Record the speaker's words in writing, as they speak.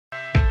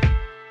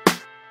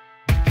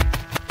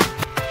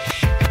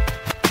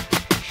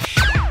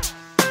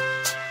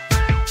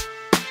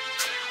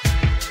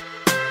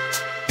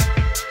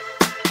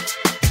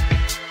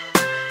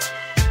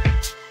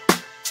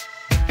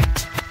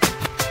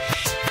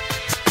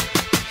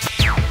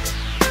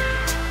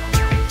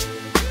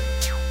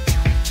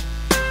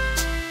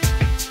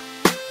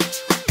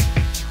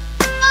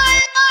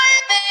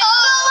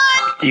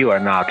You are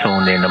now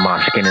tuned into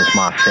My Skin is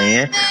My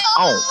Sin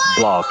on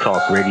Blog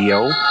Talk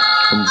Radio.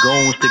 From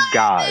goons to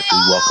guys, we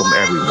welcome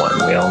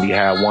everyone. We only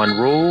have one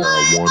rule,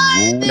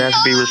 and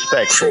that's be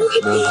respectful.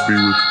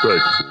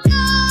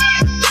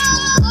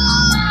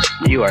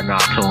 You are now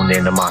tuned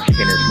into My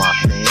Skin is My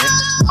Sin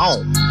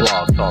on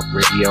Blog Talk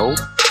Radio.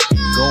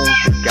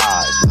 Goons to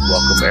guys, we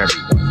welcome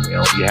everyone. We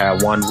only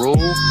have one rule,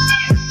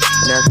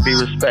 and that's be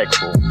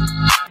respectful.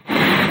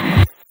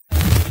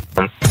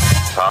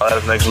 I'll let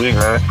us next week,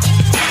 man.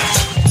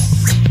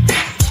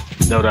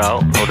 No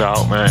doubt,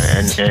 man.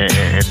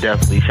 And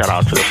definitely shout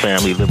out to the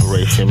family,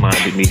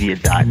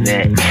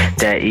 liberationmindedmedia.net.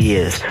 That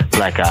is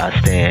Black Eye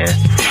Stand,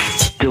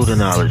 Still the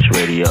Knowledge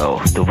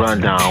Radio, The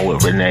Rundown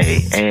with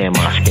Renee, and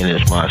My Skin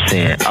is My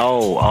Sin.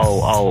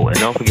 Oh, and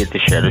don't forget to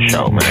share the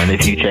show, man.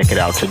 If you check it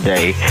out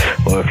today,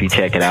 or if you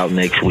check it out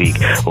next week,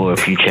 or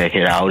if you check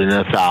it out in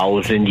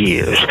 1,000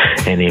 years,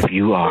 and if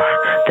you are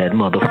that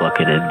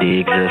motherfucker that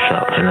digs us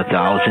up in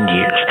 1,000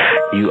 years,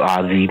 you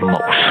are the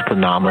most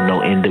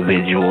phenomenal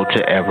individual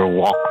to ever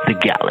walk the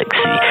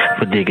galaxy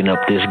for digging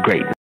up this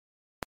greatness.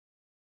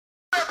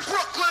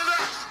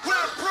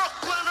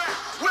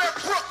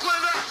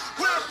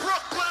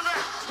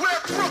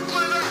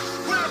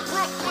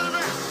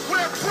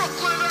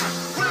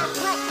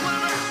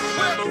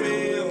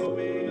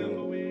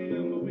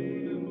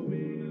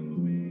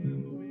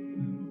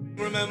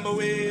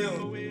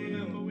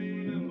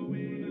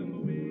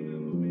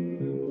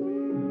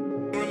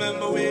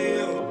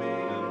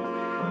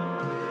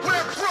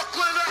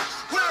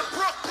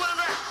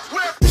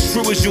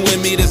 True as you and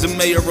me, there's a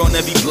mayor on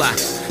every block,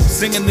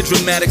 singing the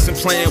dramatics and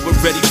playing with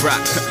Ready Rock.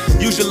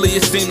 Usually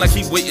it seems like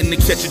he waiting to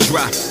catch a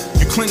drop.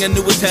 You clinging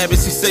to his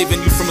habits, he's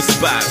saving you from a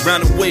spot.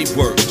 Round and wave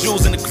work,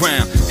 jewels in the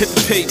ground, hit the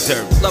pay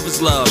dirt. Love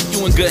is love,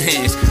 you in good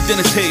hands.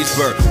 Dennis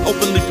Haysbert,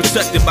 openly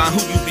protected by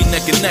who you be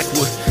neck and neck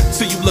with.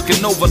 So you looking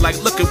over like,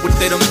 look at what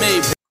they done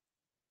made.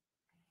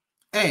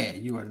 And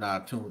you are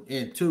now tuned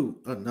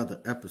into another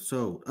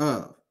episode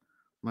of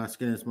My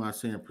Skin is My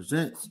Sin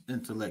presents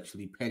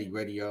Intellectually Petty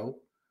Radio.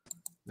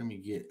 Let me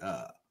get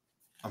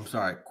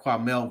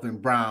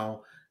Kwamelvin Brown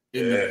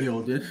in the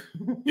building.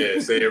 Yeah,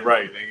 say it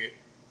right, nigga.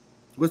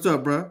 What's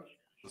up, bro?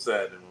 What's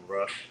happening,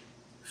 bro?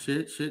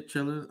 Shit,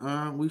 chilling.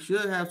 We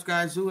should have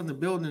SKYZOO in the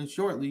building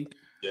shortly.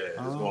 Yeah, it's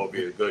gonna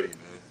be a goodie,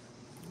 man.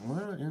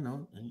 Well,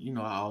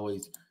 I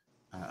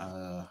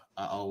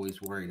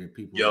always worry that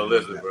people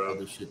listen, got bro.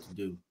 other shit to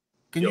do.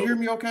 Can you hear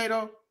me okay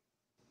though?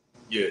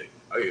 Yeah.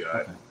 Oh yeah, all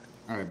right. Okay.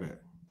 All right, bet.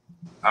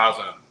 How's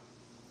that?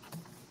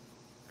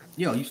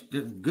 Yo, you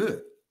did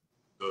good.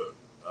 Good.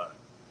 All right.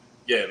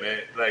 Yeah,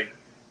 man. Like,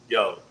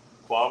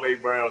 Kwame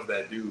Brown's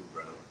that dude,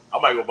 bro. I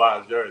might go buy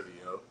his jersey,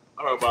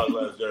 I might go buy his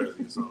last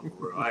jersey or something,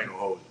 bro. I ain't gonna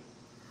hold you.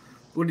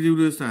 What did he do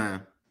this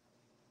time?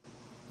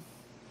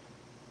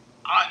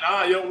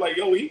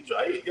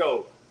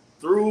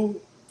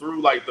 Through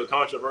like the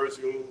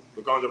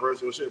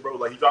controversial shit, bro.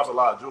 Like he drops a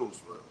lot of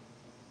jewels, bro.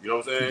 You know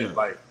what I'm saying? Yeah.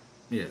 Like,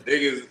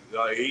 niggas,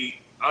 like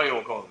I ain't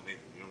gonna call him a nigga.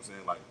 You know what I'm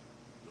saying? Like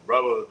the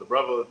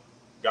brother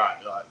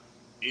got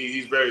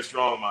he's very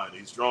strong-minded.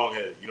 He's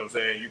strong-headed. You know what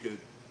I'm saying?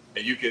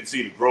 You can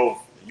see the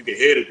growth. And you can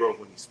hear the growth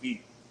when he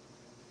speaks.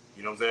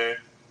 You know what I'm saying?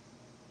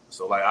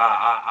 So like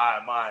I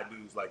admire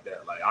dudes like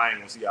that. Like I ain't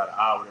gonna see eye to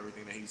eye with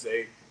everything that he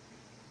say,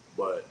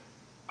 but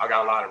I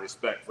got a lot of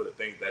respect for the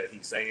things that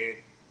he's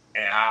saying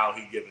and how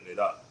he giving it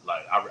up.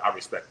 Like I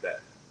respect that.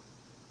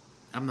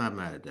 I'm not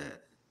mad at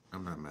that.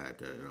 I'm not mad at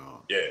that at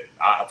all. Yeah,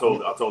 I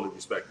totally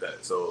respect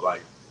that. So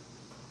like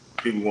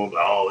people won't be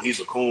like, oh, he's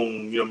a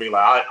coon, you know what I mean?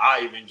 Like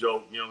I even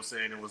joke, you know what I'm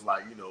saying? It was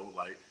like,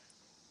 like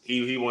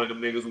he one of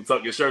them niggas who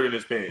tuck your shirt in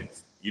his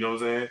pants. You know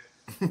what I'm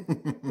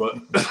saying? But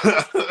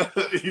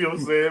you know what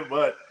I'm saying?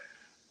 But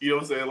you know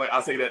what I'm saying? Like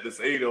I say that to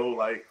say though,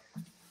 like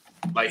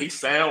he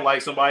sound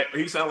like somebody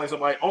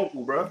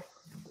uncle, bro.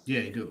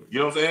 Yeah, he do. You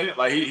know what I'm saying?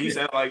 Like he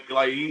sound like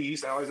he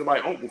sound like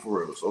somebody uncle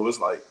for real. So it's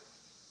like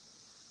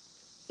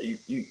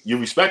you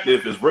respect it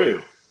if it's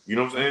real. You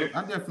know what I'm saying?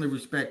 I definitely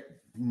respect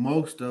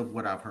most of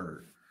what I've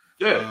heard.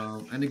 Yeah.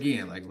 And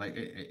again, like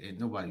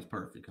nobody's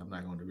perfect. I'm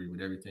not going to agree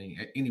with everything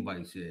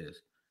anybody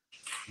says,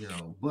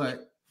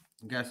 but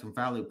got some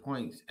valid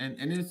points, and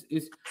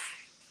it's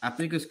I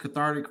think it's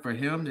cathartic for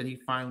him that he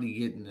finally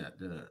getting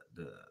the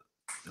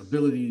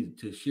ability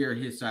to share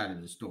his side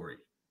of the story.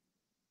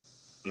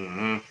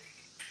 Mm-hmm.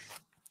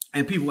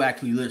 And people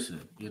actually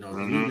listen. We've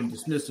Mm-hmm. been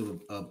dismissive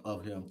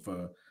of him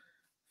for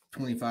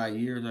 25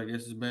 years, I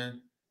guess it's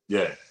been.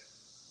 Yeah.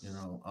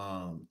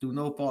 Through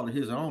no fault of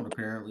his own,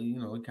 apparently. He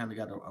kind of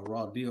got a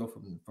raw deal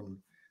from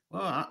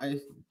a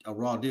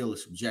raw deal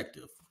is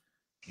subjective.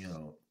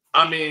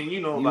 I mean,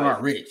 you are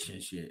rich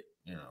and shit.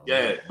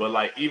 Yeah, but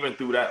like even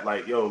through that,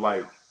 like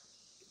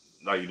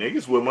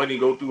niggas with money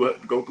go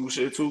through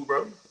shit too,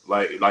 bro.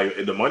 Like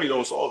the money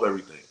don't solve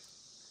everything.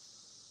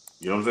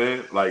 You know what I'm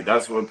saying? Like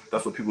that's what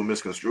people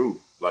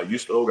misconstrue. Like you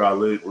still gotta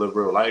live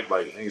real life.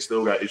 Like niggas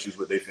still got issues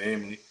with their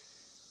family.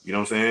 You know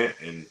what I'm saying?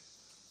 And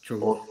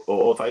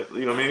all types.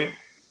 You know what I mean?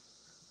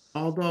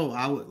 Although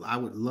I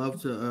would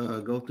love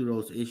to go through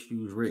those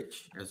issues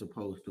rich as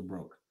opposed to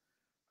broke.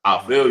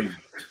 I feel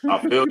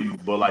you,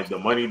 but like the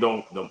money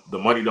don't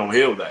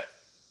heal that.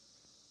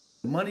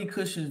 The money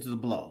cushions the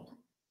blow.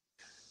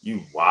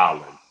 You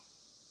wildin'.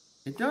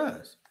 It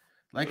does.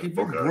 Like if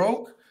you're Okay.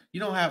 broke, you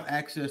don't have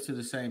access to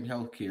the same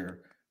health care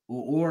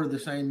or the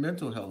same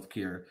mental health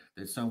care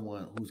that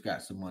someone who's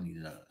got some money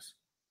does.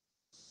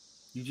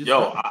 You just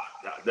don't.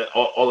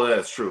 All of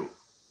that's true,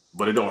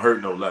 but it don't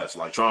hurt no less.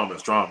 Like trauma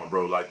is trauma,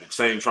 bro. Like the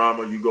same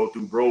trauma you go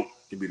through broke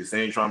can be the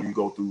same trauma you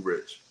go through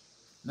rich.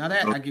 Now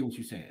that I get what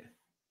you're saying.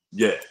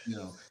 Yeah.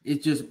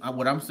 It's just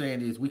what I'm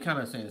saying is we kind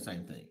of saying the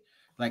same thing.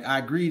 Like I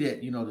agree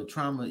that the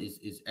trauma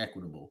is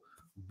equitable,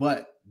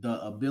 but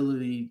the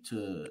ability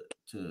to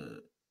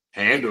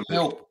handle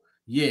help,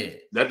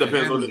 that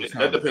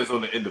depends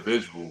on the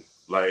individual.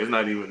 Like it's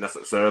not even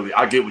necessarily.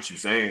 I get what you're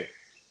saying,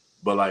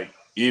 but like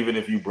even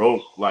if you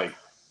broke, like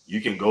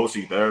you can go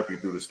see therapy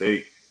through the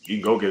state. You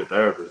can go get a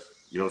therapist.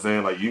 You know what I'm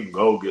saying? Like you can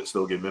go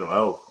still get mental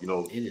health.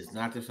 It is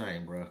not the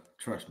same, bro.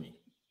 Trust me.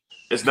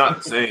 It's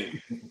not the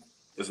same.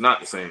 It's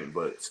not the same,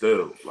 but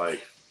still,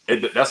 like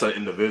that's an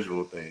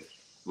individual thing.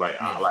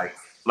 Like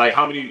like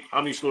how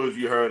many stories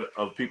you heard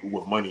of people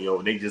with money,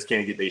 and they just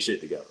can't get their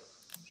shit together.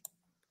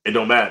 It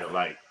don't matter.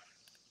 Like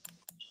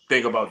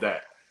think about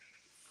that.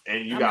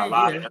 And you got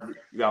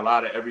a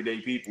lot of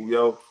everyday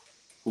people,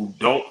 who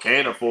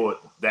can't afford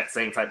that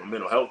same type of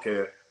mental health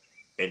care,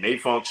 and they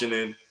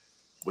functioning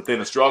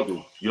within a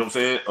struggle. You know what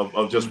I'm saying?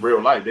 Of just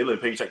real life. They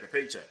live paycheck to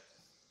paycheck.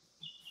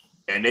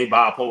 And they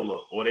bipolar,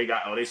 or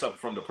they suffer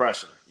from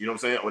depression. You know what I'm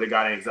saying? Or they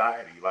got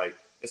anxiety. Like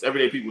it's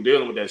everyday people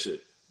dealing with that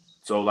shit.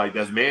 So like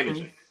that's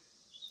managing.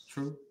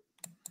 True.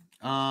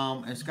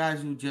 And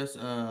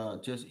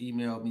SKYZOO just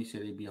emailed me,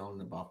 said he'd be on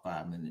in about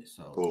 5 minutes.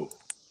 So cool.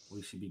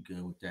 We should be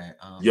good with that.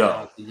 Shout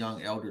out the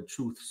young elder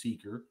Truth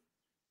Seeker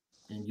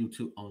on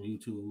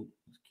YouTube.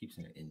 Keep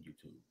saying in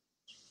YouTube.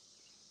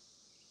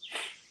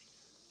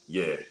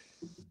 Yeah.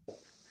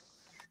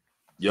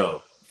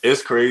 Yo.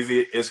 It's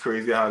crazy. It's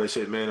crazy how this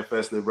shit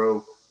manifested,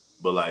 bro.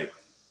 But like,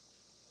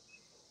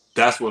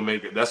 that's what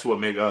make us. You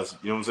know what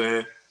I'm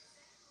saying?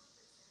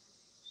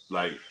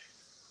 Like,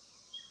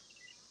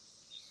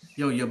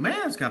 yo, your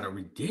man's got a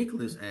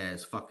ridiculous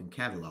ass fucking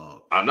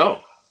catalog. I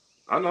know.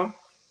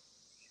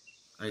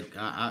 Like,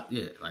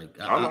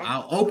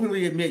 I'll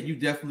openly admit you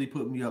definitely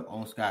put me up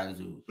on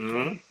SKYZOO.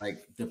 Mm-hmm.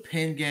 Like the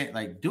pen game,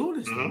 like dude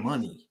is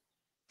money.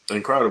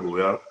 Incredible,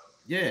 yeah.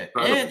 Yeah,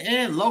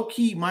 and low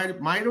key might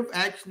have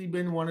actually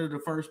been one of the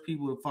first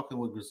people to fucking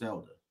with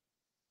Griselda.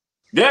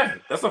 Yeah,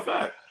 that's a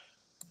fact.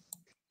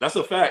 That's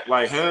a fact.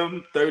 Like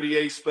him,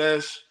 38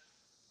 Special.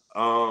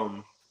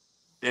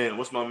 Damn,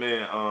 what's my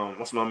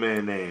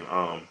man name?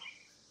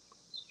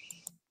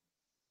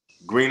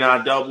 Green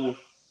Eye Double.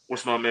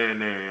 What's my man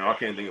name? I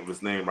can't think of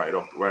his name right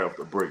off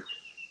the break.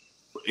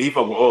 He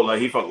fuck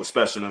with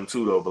Special them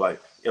too though. But like,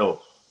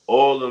 yo.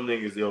 All them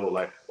niggas,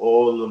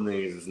 all them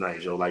niggas is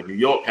nice, yo. Like New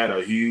York had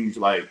a huge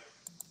like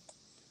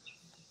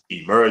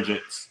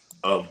emergence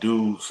of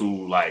dudes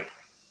who like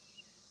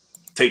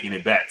taking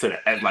it back to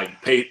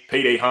pay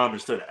their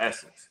homage to the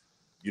essence.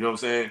 You know what I'm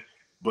saying?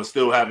 But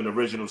still having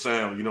original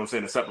sound. You know what I'm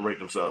saying? To separate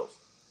themselves.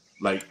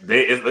 Like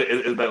it's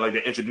like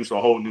they introduced a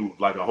whole new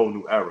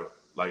era.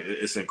 Like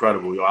it's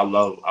incredible, yo. I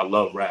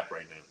love rap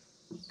right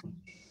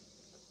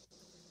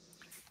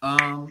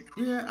now.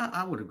 Yeah,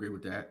 I would agree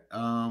with that.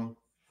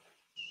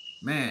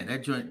 Man,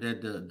 that joint,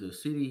 that the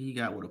city he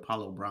got with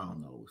Apollo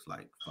Brown though was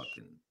like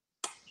fucking.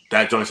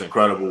 That joint's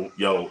incredible,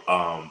 yo.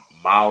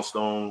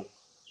 Milestone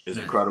is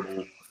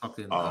incredible.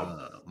 Fucking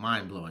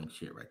mind blowing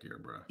shit right there,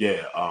 bro.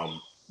 Yeah.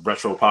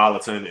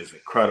 Retropolitan is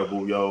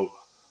incredible, yo.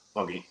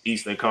 Fucking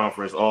Eastern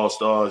Conference All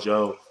Stars,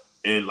 yo.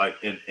 And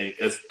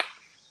it's,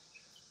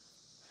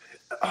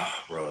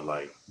 bro,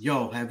 like.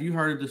 Yo, have you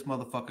heard of this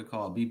motherfucker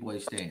called B-Boy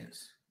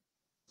Stance?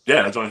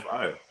 Yeah, that joint's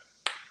fire.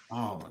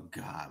 Oh my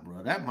god,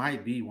 bro! That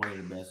might be one of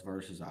the best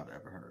verses I've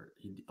ever heard.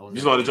 You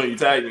saw the joint you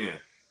tagged me in?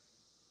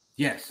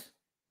 Yes.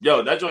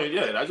 Yo, that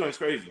joint's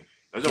crazy.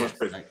 That joint's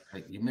crazy.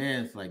 Like your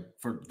man's like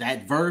for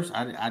that verse,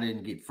 I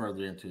didn't get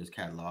further into his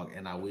catalog,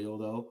 and I will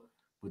though.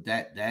 But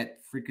that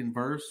freaking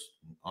verse,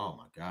 oh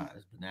my god,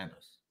 it's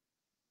bananas.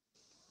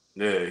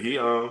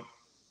 Yeah,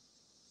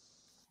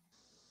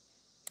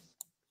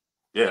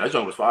 yeah, that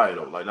joint was fire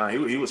though. Like,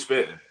 he was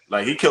spitting.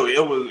 Like he killed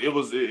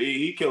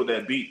he killed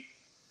that beat.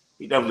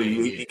 He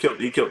definitely he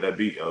killed that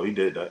beat. Oh, he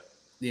did that.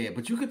 Yeah,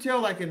 but you could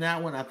tell like in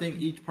that one, I think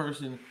each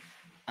person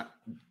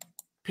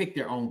picked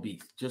their own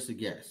beats, just a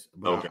guess.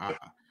 But okay.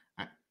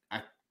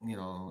 I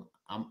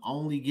I'm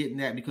only getting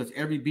that because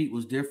every beat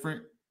was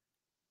different.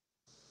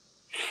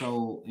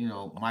 So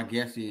my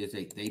guess is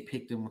they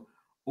picked them,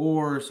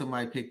 or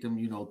somebody picked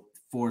them,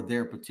 for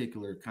their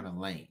particular kind of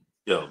lane.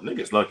 Yo,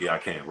 niggas lucky I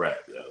can't rap,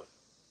 yo.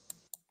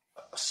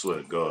 I swear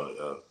to God,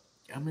 yo.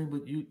 I mean,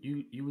 but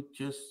you would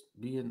just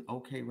be an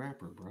okay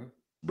rapper, bro.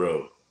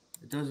 Bro.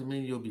 It doesn't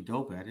mean you'll be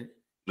dope at it.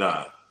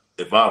 Nah.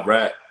 If I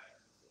rap,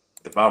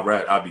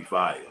 I'll be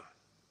fire.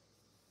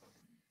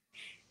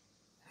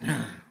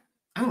 I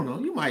don't know.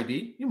 You might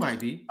be.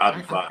 I'll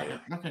be fire.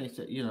 I can't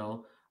say,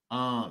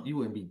 You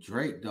wouldn't be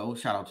Drake though.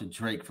 Shout out to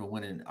Drake for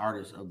winning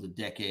Artist of the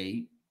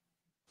Decade.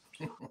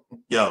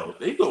 Yo,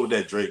 they go with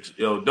that Drake.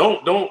 Yo,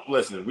 don't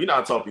listen. We're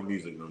not talking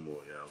music no more,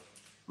 yo.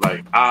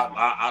 Like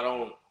I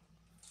don't.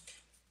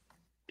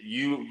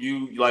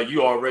 You like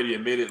you already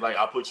admitted like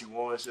I put you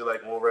on shit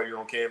like already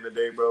on cam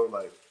today, bro.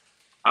 Like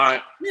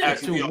to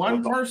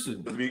one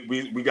person.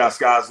 We got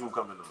SKYZOO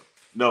coming up.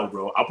 No,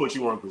 bro. I put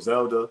you on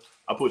Griselda.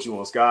 I put you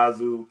on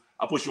SKYZOO.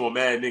 I put you on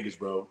mad niggas,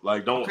 bro.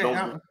 Like don't.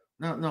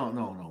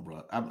 No,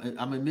 bro.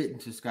 I'm admitting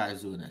to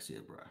SKYZOO and that's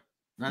it, bro.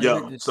 I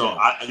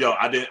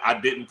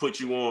didn't put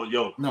you on,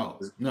 No.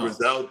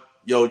 Griselda.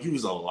 Yo, you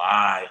was a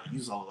lie. You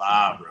was a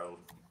lie, bro.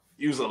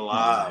 You was a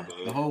lie,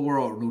 man. The whole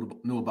world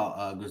knew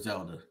about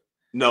Griselda.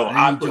 No,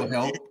 I put your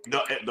help.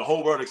 The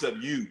whole world except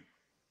you.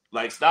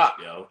 Like, stop,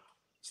 yo.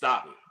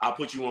 Stop it. I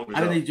put you on Griselda.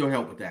 I didn't need your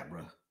help with that,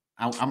 bro.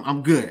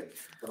 I'm good.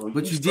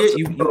 But you did.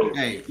 You put me up.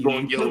 Hey,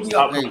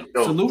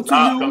 salute to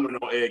you. Coming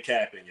on air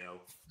capping,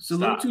 yo.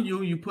 Salute to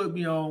you. You put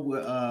me on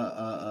with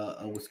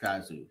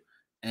SKYZOO.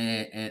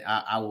 And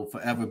I will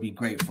forever be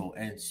grateful.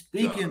 And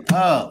speaking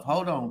of,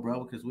 hold on,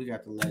 bro, because we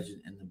got the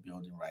legend in the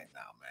building right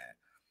now, man.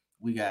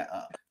 We got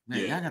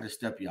y'all got to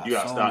step y'all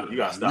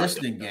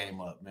listening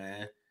game up,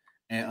 man.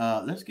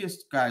 And let's get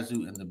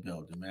SKYZOO in the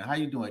building, man. How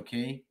you doing,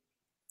 King?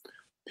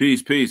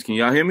 Peace. Can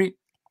y'all hear me?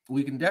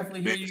 We can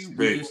definitely hear you.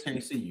 We just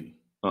can't see you.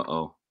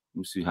 Let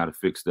me see how to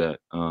fix that.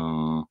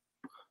 I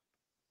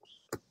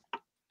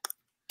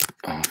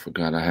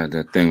forgot I had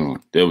that thing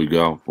on. There we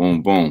go.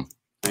 Boom, boom.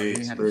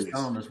 They had to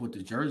stone us with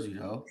the jersey,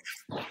 though.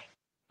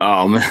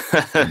 Oh, man.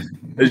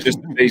 It's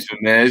just the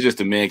basement, man. It's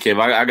just a man cave.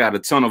 I got a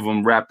ton of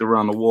them wrapped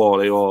around the wall.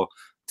 They all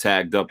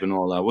tagged up and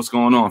all that. What's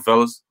going on,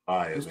 fellas? All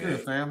right, what's good,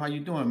 fam? How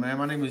you doing, man?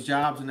 My name is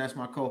Jobs, and that's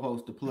my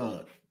co-host, The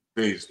Plug.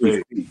 Peace.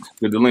 Good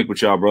to link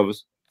with y'all,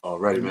 brothers. All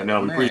right, man.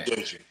 Now we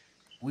appreciate you.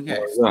 We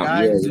got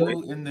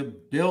SKYZOO in the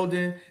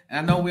building.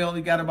 And I know we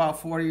only got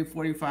about 40,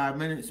 45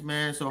 minutes,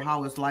 man. So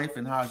how is life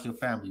and how's your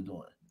family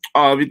doing?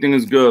 Oh, everything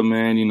is good,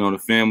 man. You know, the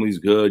family's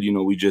good. You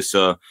know, we just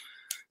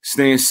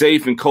staying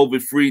safe and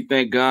COVID free,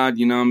 thank God.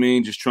 You know what I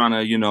mean? Just trying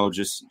to, you know,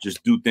 just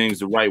do things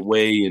the right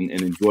way and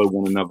enjoy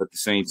one another at the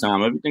same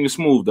time. Everything is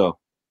smooth though.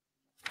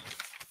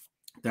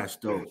 That's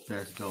dope,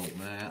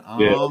 man.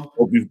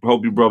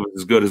 Hope your brothers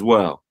is good as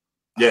well.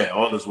 Yeah,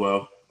 all is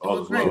well.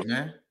 All is great, well,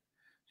 man.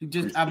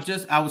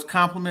 I was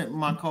complimenting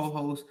my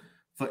co-host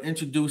for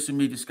introducing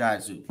me to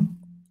SKYZOO.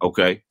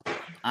 Okay.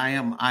 I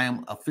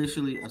am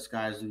officially a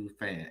SKYZOO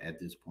fan at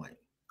this point.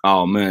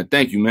 Oh man,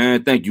 thank you,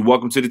 man. Thank you.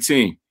 Welcome to the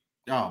team.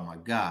 Oh my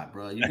God,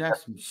 bro. You got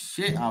some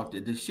shit out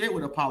there. The shit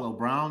with Apollo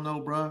Brown, though,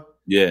 bro.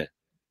 Yeah.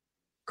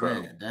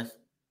 Man, that's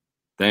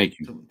thank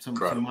you. Some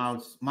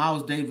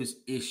Miles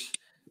Davis-ish.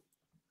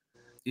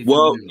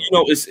 Well, you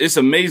know, it's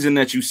amazing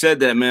that you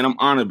said that, man. I'm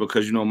honored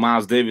because, you know,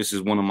 Miles Davis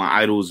is one of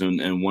my idols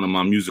and one of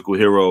my musical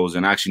heroes.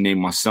 And I actually named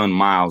my son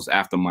Miles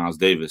after Miles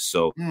Davis.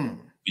 So for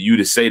you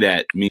to say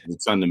that means a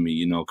ton to me,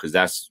 you know, because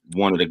that's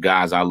one of the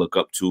guys I look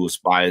up to,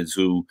 aspire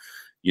to.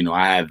 You know,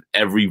 I have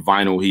every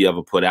vinyl he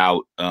ever put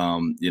out.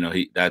 You know,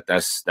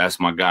 that's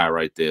my guy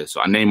right there.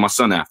 So I named my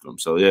son after him.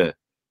 So yeah.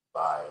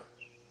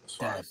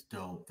 That's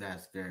dope.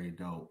 That's very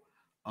dope.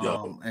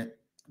 Go ahead,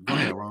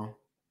 Ron.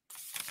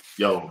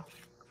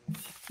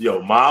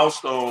 Yo,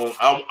 Milestone.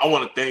 I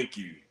want to thank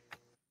you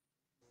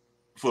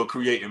for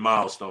creating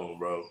Milestone,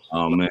 bro.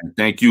 Oh man,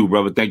 thank you,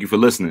 brother. Thank you for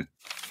listening.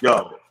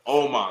 Yo,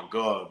 oh my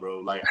God, bro.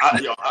 Like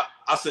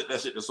I said that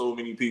shit to so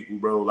many people,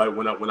 bro. Like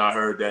when I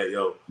heard that,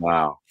 yo.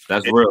 Wow,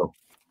 that's real.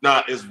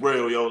 Nah, it's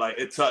real, yo. Like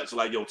it touched,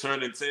 like yo,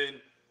 turning 10,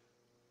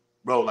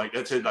 bro. Like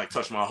that shit, like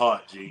touched my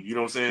heart, G. You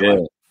know what I'm saying? Yeah.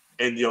 Like,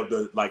 and yo,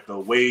 the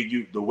way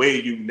you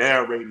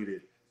narrated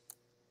it,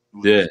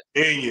 was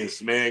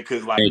genius, man.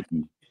 Cause like,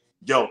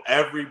 yo,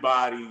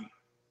 everybody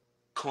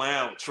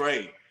clown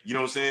Trey. You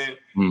know what I'm saying?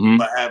 Mm-hmm.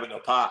 For having a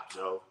pop,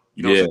 yo.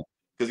 You know what I'm saying?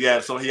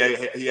 Because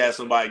he had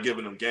somebody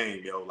giving him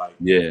game, yo. Like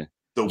the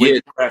way you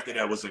crafted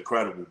that was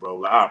incredible, bro.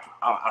 Like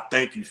I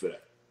thank you for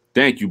that.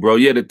 Thank you, bro.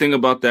 Yeah, the thing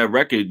about that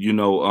record, you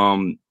know,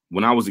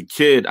 when I was a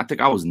kid, I think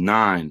I was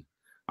 9.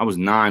 I was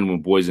 9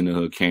 when Boys in the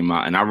Hood came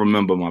out. And I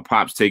remember my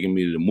pops taking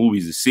me to the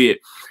movies to see it.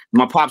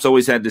 My pops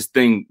always had this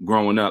thing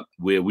growing up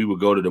where we would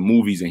go to the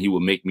movies and he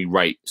would make me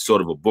write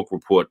sort of a book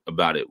report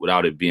about it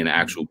without it being an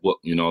actual book.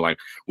 You know, like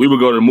we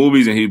would go to the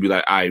movies and he'd be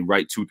like, I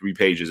write 2-3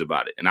 pages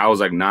about it. And I was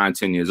like 9,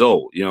 10 years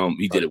old. You know,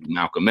 he did it with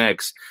Malcolm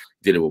X,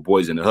 did it with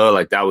Boys in the Hood.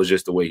 Like that was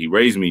just the way he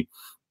raised me.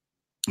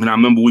 And I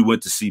remember we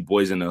went to see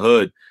Boys in the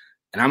Hood.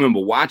 And I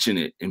remember watching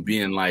it and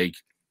being like,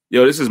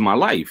 yo, this is my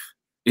life.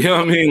 You know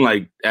what I mean?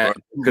 Like,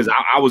 because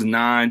I was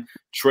 9,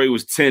 Trey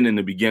was 10 in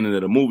the beginning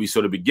of the movie.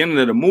 So the beginning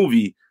of the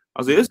movie,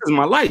 I was like, this is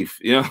my life.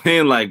 You know what I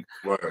mean? Like,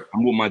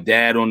 I'm with my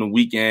dad on the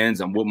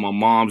weekends. I'm with my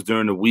moms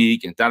during the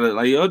week. And thought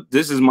like, yo,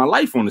 this is my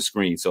life on the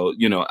screen. So,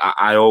 you know,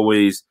 I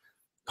always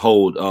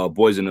hold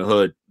Boys in the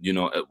Hood, you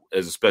know,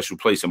 as a special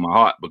place in my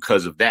heart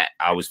because of that.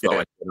 I always felt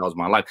like that was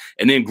my life.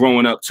 And then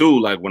growing up too,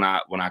 like when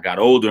I got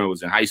older and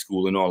was in high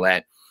school and all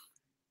that,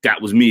 that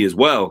was me as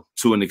well,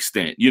 to an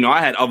extent. You know,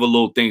 I had other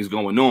little things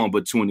going on,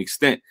 but to an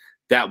extent,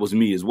 that was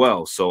me as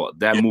well. So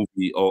that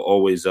movie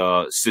always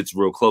sits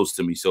real close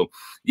to me. So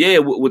yeah,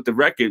 with the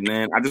record,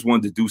 man, I just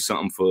wanted to do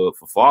something for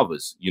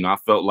fathers. You know, I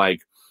felt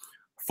like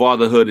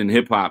fatherhood in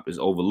hip hop is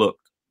overlooked.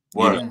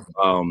 You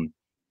know,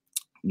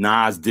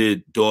 Nas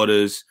did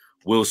Daughters.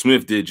 Will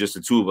Smith did Just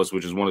the Two of Us,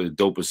 which is one of the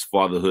dopest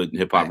fatherhood and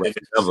hip hop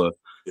records ever.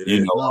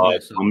 You know,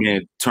 I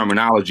mean,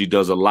 Terminology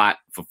does a lot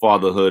for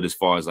fatherhood as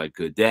far as like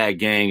Good Dad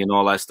Gang and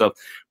all that stuff.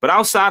 But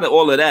outside of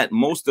all of that,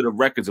 most of the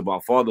records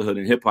about fatherhood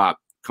and hip hop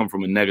come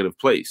from a negative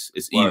place.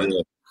 It's either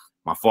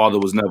my father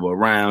was never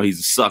around, he's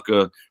a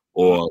sucker,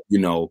 or, you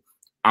know,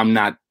 I'm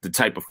not the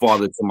type of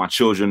father to my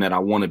children that I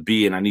want to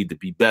be and I need to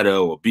be better,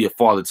 or be a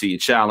father to your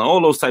child, and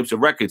all those types of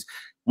records.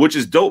 Which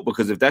is dope,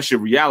 because if that's your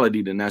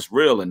reality, then that's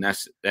real and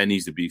that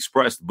needs to be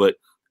expressed. But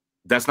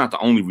that's not the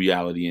only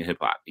reality in hip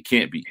hop. It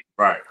can't be.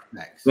 Right.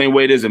 Same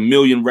way there's a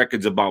million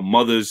records about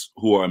mothers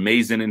who are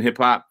amazing in hip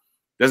hop.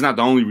 That's not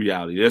the only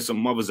reality. There's some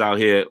mothers out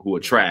here who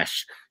are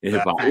trash in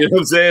hip hop. You know what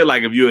I'm saying?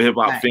 Like if you're a hip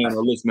hop fan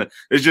or listener,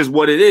 it's just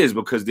what it is,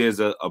 because there's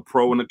a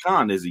pro and a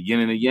con. There's a yin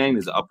and a yang.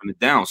 There's an up and a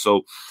down.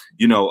 So,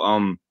 you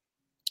know,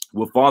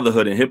 with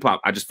fatherhood and hip hop,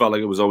 I just felt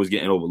like it was always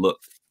getting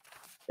overlooked.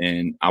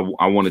 And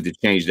I wanted to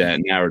change that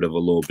narrative a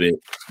little bit.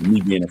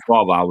 Me being a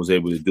father, I was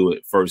able to do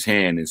it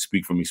firsthand and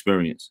speak from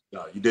experience.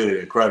 No, you did it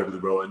incredibly,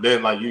 bro. And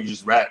then like you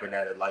just rapping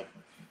at it like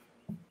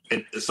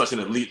it's such an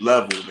elite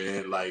level,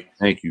 man. Like,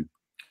 thank you,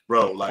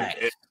 bro.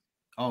 Like,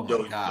 oh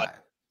my God, like,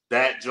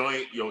 that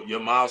joint, your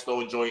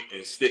milestone joint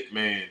and Stick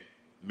Man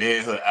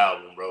Manhood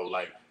album, bro.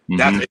 Like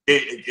that's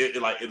it,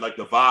 like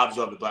the vibes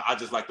of it. Like I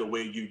just like the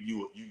way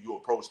you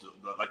approach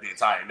the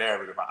entire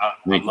narrative. I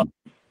love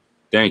it.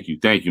 Thank you,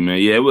 man.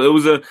 Yeah,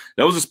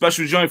 that was a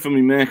special joint for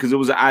me, man, because it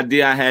was an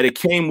idea I had. It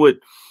came with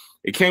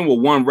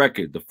one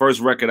record. The first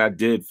record I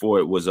did for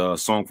it was a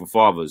Song for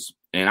Fathers,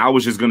 and I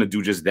was just gonna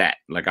do just that.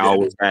 Like I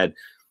always had,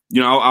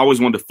 you know, I always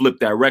wanted to flip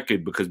that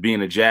record, because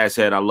being a jazz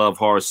head, I love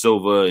Horace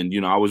Silver, and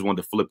you know, I always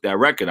wanted to flip that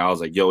record. I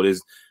was like, yo,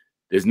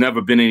 there's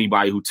never been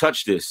anybody who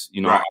touched this.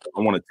 You know, I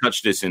want to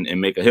touch this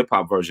and make a hip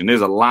hop version.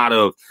 There's a lot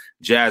of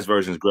jazz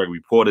versions.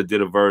 Gregory Porter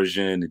did a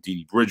version, Dee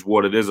Dee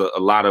Bridgewater. There's a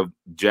lot of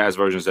jazz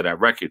versions of that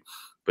record,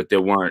 but there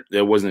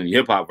wasn't any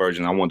hip hop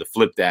version. I wanted to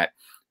flip that,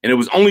 and it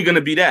was only going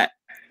to be that.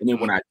 And then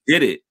when I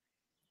did it,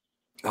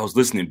 I was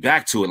listening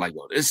back to it like,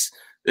 yo, this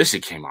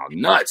shit came out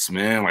nuts,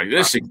 man. Like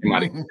this shit came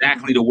out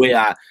exactly the way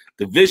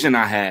the vision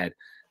I had.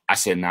 I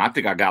said, nah, I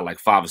think I got like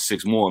 5 or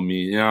 6 more of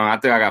me. You know, I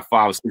think I got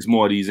 5 or 6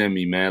 more of these in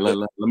me, man.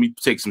 Let me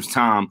take some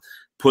time,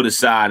 put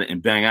aside,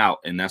 and bang out.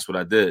 And that's what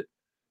I did.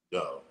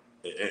 Yo,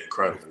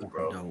 incredible,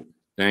 bro. Dope.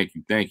 Thank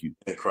you.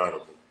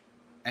 Incredible.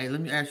 Hey,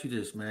 let me ask you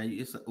this, man.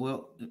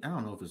 I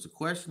don't know if it's a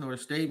question or a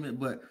statement,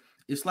 but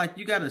it's like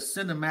you got a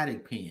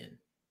cinematic pen.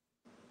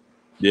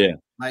 Yeah.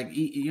 Like,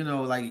 you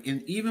know, like,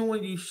 and even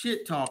when you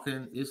shit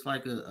talking, it's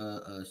like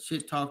a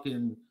shit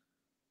talking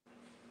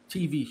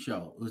TV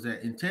show. Was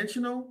that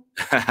intentional?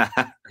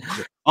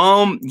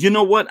 You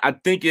know what? I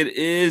think it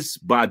is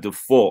by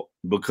default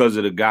because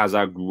of the guys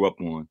I grew up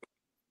on.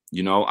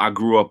 You know, I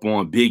grew up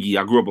on Biggie.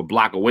 I grew up a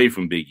block away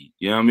from Biggie.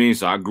 You know what I mean?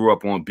 So I grew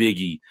up on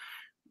Biggie,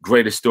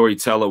 greatest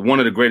storyteller, one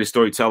of the greatest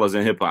storytellers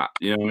in hip hop.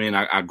 You know what I mean?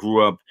 I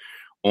grew up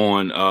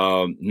on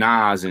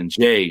Nas and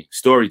Jay,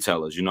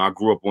 storytellers. You know, I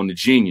grew up on The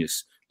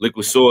Genius.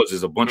 Liquid Swords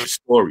is a bunch of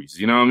stories.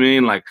 You know what I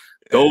mean? Like,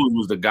 those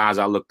was the guys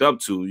I looked up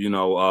to, you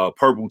know,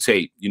 Purple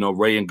Tape, you know,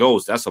 Ray and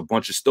Ghost. That's a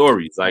bunch of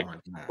stories. Like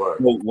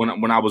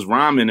when I was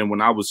rhyming and when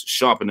I was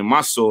sharpening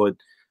my sword,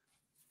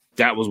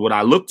 that was what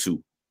I looked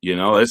to. You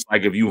know, it's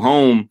like if you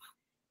home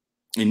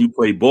and you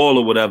play ball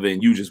or whatever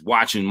and you just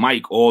watching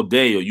Mike all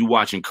day or you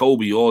watching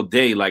Kobe all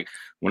day. Like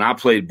when I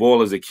played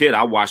ball as a kid,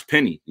 I watched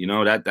Penny. You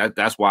know,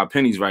 that's why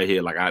Penny's right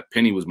here. Like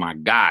Penny was my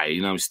guy,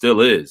 you know, he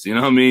still is. You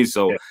know what I mean?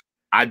 So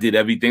I did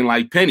everything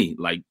like Penny.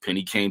 Like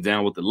Penny came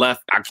down with the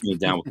left, I came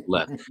down with the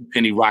left.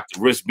 Penny rocked the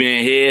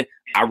wristband here,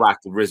 I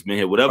rocked the wristband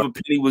here. Whatever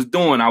Penny was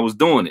doing, I was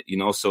doing it, you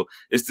know? So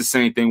it's the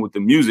same thing with the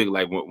music.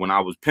 Like when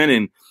I was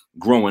penning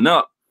growing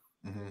up,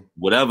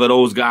 whatever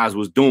those guys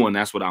was doing,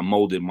 that's what I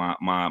molded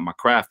my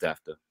craft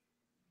after.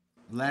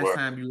 Last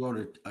time you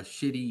wrote a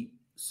shitty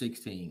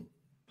 16?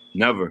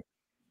 Never.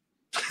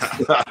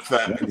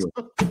 Facts.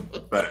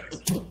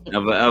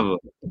 Never ever.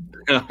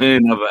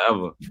 Never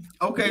ever.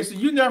 Okay, so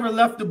you never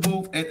left the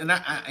booth,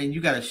 and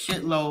you got a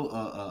shitload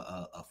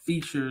of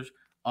features.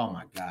 Oh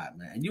my God,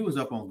 man! And you was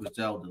up on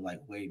Griselda like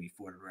way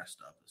before the rest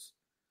of us.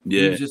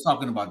 Yeah, you was just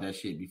talking about that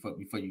shit before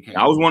you came.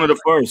 I was one of the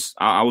first.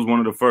 I was one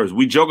of the first.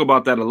 We joke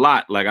about that a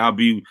lot. Like I'll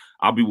be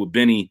with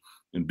Benny,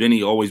 and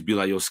Benny always be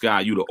like, "Yo,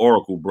 Sky, you the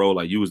Oracle, bro.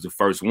 Like you was the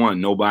first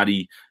one.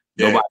 Nobody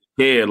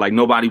cared. Like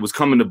nobody was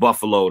coming to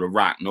Buffalo to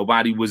rock.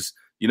 Nobody was."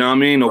 You know what I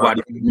mean?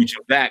 Nobody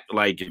reaching back.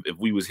 Like if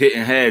we was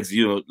hitting heads,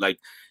 you know, like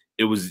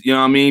it was, you know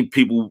what I mean?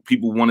 People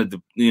wanted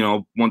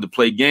to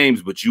play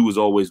games, but you was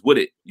always with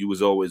it. You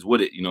was always with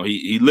it. You know,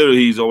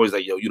 he's always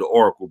like, yo, you the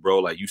Oracle, bro.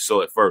 Like you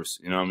saw it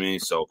first. You know what I mean?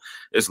 So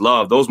it's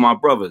love. Those my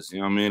brothers.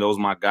 You know what I mean? Those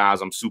my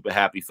guys. I'm super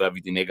happy for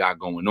everything they got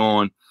going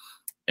on.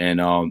 And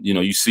you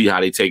know, you see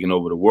how they taking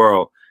over the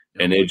world.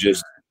 And they're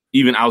just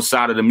even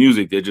outside of the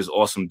music, they're just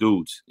awesome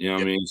dudes. You know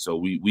what I mean? So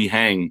we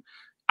hang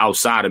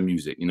outside of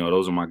music. You know,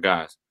 those are my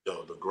guys.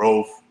 Yo, the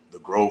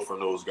growth from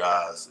those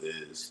guys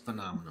is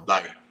phenomenal.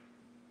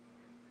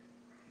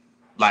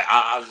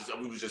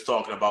 We was just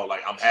talking about,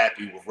 like, I'm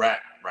happy with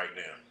rap right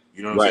now.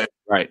 You know what I'm saying?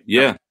 Right.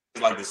 Yeah.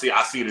 Like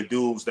I see the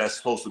dudes that's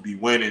supposed to be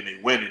winning, and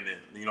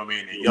you know what I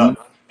mean? They're young.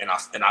 And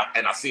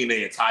I seen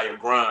their entire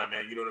grind,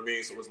 man. You know what I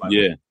mean? So it's like,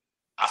 yeah.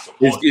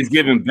 It's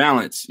giving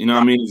balance, you know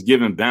what I mean? It's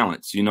giving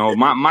balance. You know,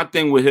 my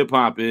thing with hip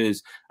hop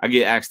is, I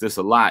get asked this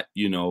a lot,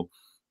 you know,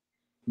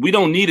 we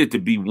don't need it to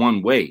be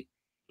one way.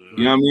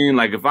 You know what I mean?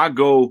 Like if I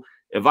go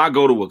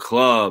to a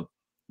club,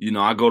 you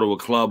know, I go to a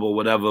club or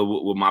whatever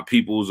with my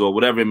peoples or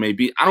whatever it may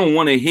be, I don't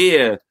want to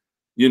hear,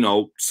 you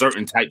know,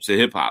 certain types of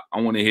hip hop.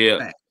 I want to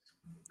hear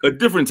a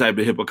different type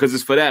of hip hop because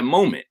it's for that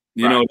moment.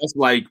 You know, that's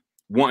like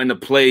wanting to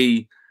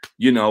play,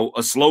 you know,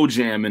 a slow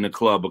jam in the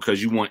club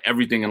because you want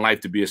everything in life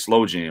to be a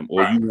slow jam,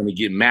 or you want to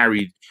get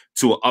married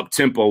to an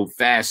up-tempo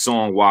fast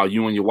song while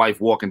you and your wife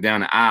walking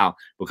down the aisle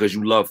because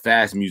you love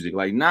fast music.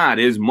 Like, nah,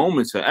 there's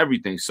moments for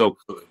everything. So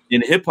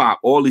in hip hop,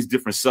 all these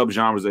different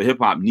subgenres of hip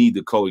hop need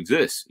to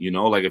coexist. You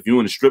know, like if you're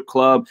in a strip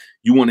club,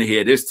 you want to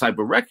hear this type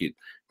of record.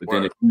 But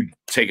then if you're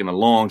taking a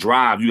long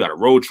drive, you got a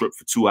road trip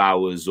for 2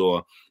 hours,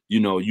 or you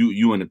know,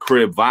 you in the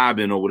crib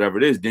vibing or whatever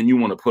it is, then you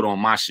want to put on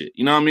my shit.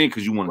 You know what I mean?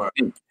 Because you want to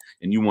think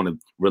and you want to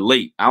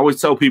relate. I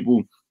always tell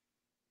people,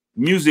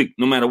 music,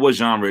 no matter what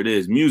genre it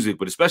is, music,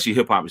 but especially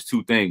hip hop, is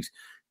two things.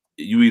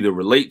 You either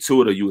relate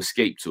to it or you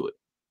escape to it.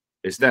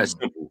 It's that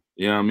simple.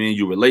 You know what I mean?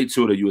 You relate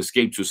to it or you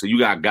escape to it. So you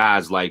got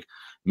guys like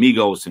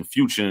Migos and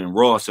Future and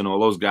Ross and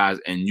all those guys,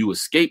 and you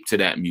escape to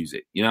that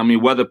music. You know what I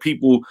mean? Whether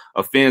people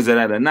are fans of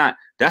that or not,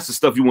 that's the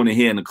stuff you want to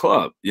hear in the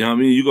club. You know what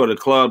I mean? You go to the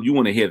club, you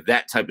want to hear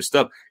that type of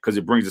stuff because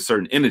it brings a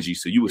certain energy.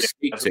 So you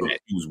escape to that.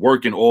 You was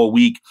working all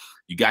week.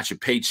 You got your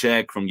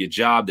paycheck from your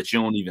job that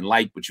you don't even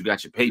like, but you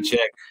got your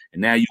paycheck,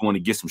 and now you want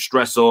to get some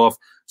stress off.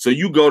 So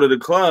you go to the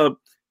club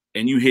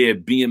and you hear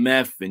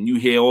BMF and you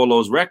hear all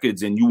those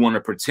records and you want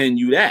to pretend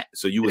you that.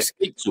 So you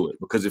escape to it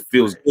because it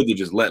feels good to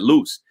just let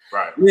loose.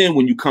 Right. Then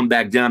when you come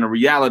back down to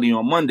reality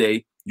on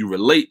Monday, you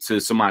relate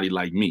to somebody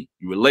like me.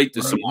 You relate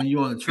to somebody when you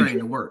on the train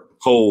to work.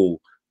 Cole,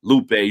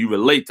 Lupe, you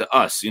relate to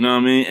us. You know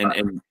what I mean?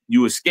 And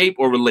you escape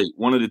or relate,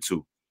 one of the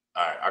two.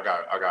 All right,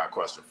 I got a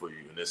question for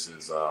you, and this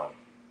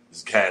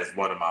cat is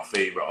one of my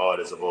favorite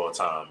artists of all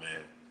time,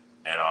 man.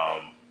 And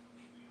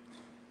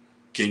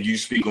can you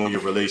speak on your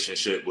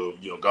relationship with,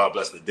 you know, God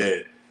Bless the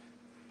Dead?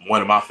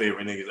 One of my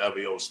favorite niggas ever,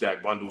 yo,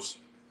 Stack Bundles.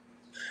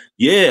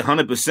 Yeah,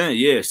 100%.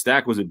 Yeah,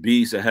 Stack was a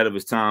beast, ahead of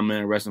his time,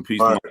 man. Rest in peace,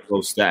 my bro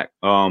Stack.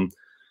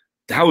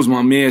 That was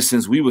my man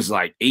since we was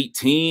like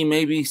 18,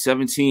 maybe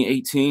 17,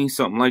 18,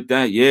 something like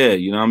that. Yeah,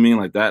 you know what I mean?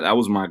 Like that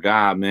was my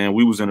guy, man.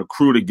 We was in a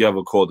crew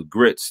together called the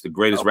Grits, the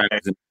greatest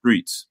rappers in the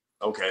streets.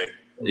 Okay.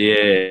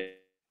 Yeah.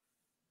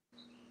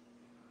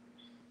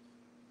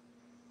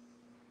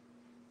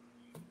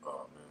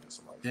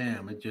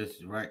 Damn, it just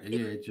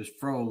it just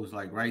froze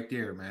like right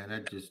there, man.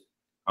 That just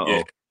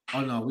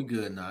Oh no, we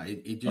good now.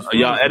 It just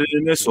y'all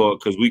editing this, or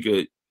because we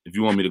could, if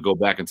you want me to go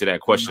back into that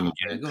question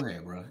again. Go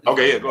ahead, bro.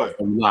 Okay, go ahead.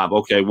 Live.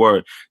 Okay,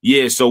 word.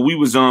 Yeah, so we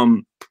was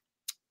in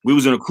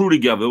a crew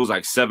together. It was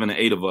like 7 or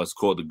 8 of us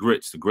called the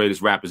Grits, the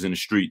greatest rappers in the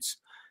streets.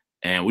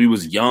 And we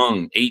was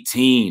young,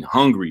 18,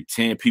 hungry,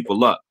 10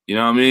 people up. You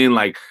know what I mean?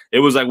 Like it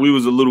was like we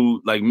was a little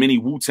like mini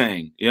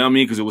Wu-Tang. You know what I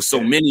mean? Because it was so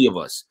many of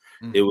us.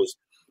 Mm-hmm. It was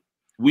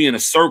we in a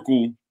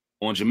circle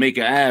on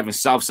Jamaica Ave in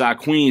Southside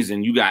Queens,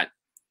 and you got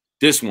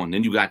this one,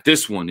 and you got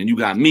this one, and you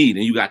got me,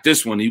 and you got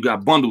this one, and you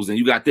got Bundles, and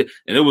you got this.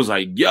 And it was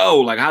like, yo,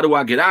 like, how do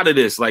I get out of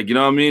this? Like, you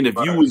know what I mean? If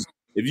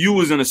you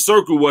was in a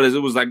circle with us, it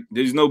was like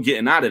there's no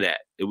getting out of that.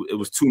 It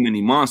was too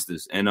many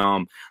monsters. And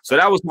so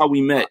that was how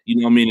we met, you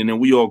know what I mean? And then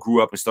we all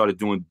grew up and started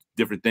doing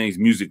different things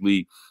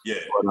musically. Yeah.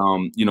 But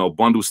you know,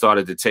 Bundle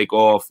started to take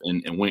off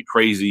and went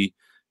crazy.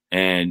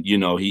 And, you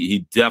know,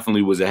 he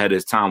definitely was ahead of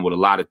his time with a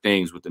lot of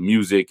things, with the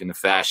music and the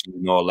fashion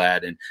and all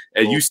that. And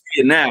as you see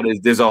it now,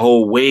 there's a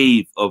whole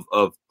wave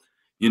of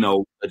you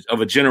know,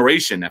 of a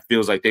generation that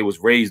feels like they was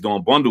raised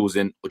on Bundles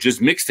and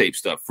just mixtape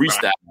stuff,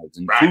 freestyles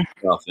and food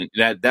stuff.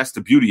 And that's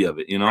the beauty of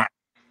it, you know?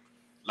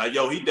 Like,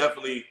 yo, he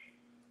definitely,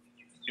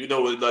 you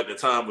know, like the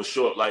time was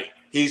short. Like,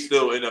 he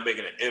still ended up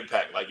making an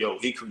impact. Like, yo,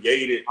 he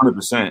created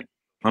 100%.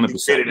 He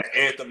created an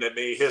anthem that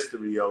made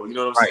history, yo. You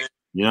know what I'm saying?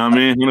 You know what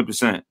I mean?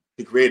 100%.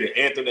 He created an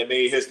anthem that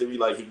made history.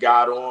 Like, he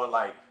got on,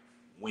 like,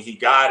 when he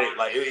got it,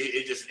 like,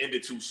 it just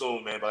ended too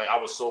soon, man. But like, I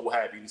was so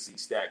happy to see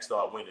Stack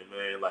start winning,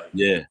 man. Like,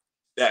 yeah,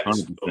 that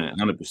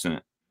 100%.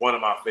 One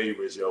of my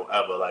favorites, yo,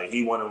 ever. Like,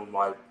 he one of them,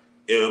 like,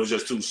 it was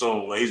just too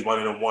soon. Like, he's one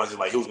of them ones, and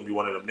like, he was gonna be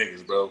one of them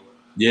niggas, bro.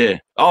 Yeah.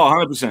 Oh,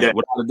 100%. Yeah.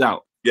 Without a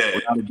doubt. Yeah.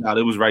 Without a doubt,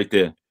 it was right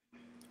there.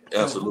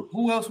 Absolutely.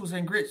 Who else was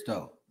in Grits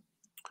though?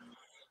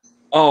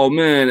 Oh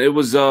man, it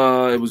was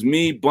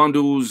me,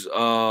 Bundles,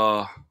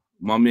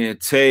 my man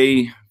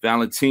Tay,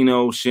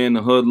 Valentino, Shan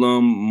the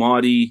Hoodlum,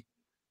 Marty,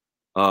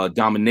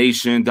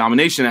 Domination.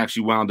 Domination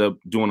actually wound up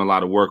doing a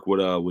lot of work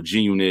with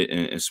G Unit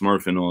and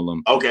Smurf and all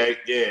them. Okay,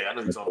 yeah, I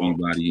know you're talking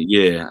about. Everybody.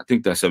 Yeah, I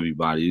think that's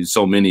everybody. There's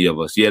so many of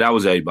us. Yeah, that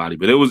was everybody.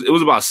 But it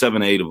was about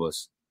 7 or 8 of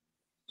us.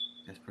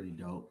 That's pretty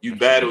dope. You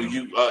battle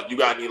you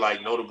got any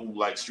like notable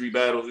like street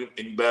battles?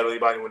 And you battle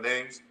anybody with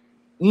names?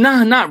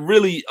 Nah, not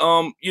really.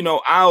 You know,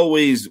 I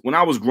always, when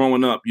I was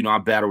growing up, you know, I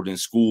battled in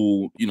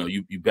school. You know,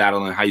 you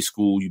battle in high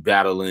school, you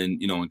battle in,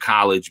 you know, in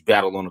college, you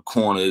battle on the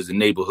corners and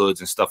neighborhoods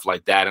and stuff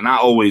like that. And I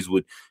always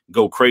would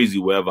go crazy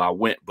wherever I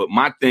went. But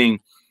my thing,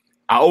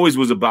 I always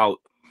was about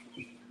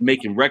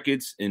making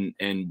records and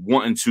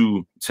wanting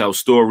to tell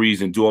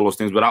stories and do all those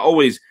things. But I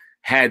always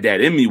had that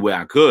in me where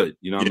I could,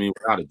 you know what I mean,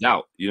 without a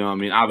doubt. You know what I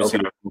mean?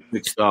 Obviously,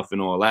 big stuff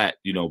and all that,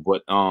 you know,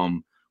 but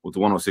with the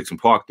 106 and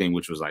Park thing,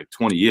 which was like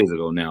 20 years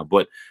ago now.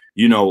 But,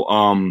 you know,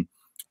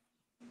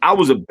 I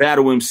was a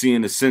battle MC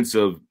in the sense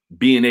of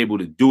being able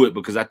to do it,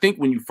 because I think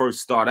when you first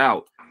start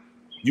out,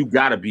 you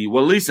got to be,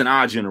 well, at least in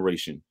our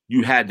generation,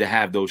 you had to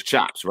have those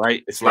chops,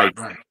 right? It's like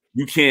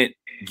you can't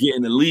get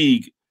in the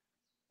league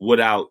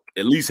without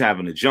at least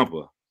having a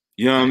jumper.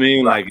 You know what I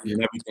mean? Like,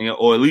 and everything,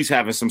 or at least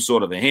having some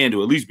sort of a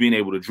handle, at least being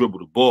able to dribble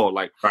the ball.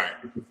 Like,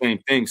 it's the same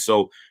thing.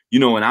 So, you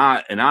know, in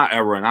our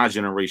era, in our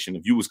generation,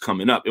 if you was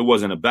coming up, it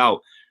wasn't about,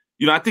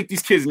 you know, I think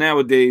these kids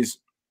nowadays,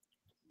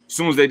 as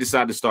soon as they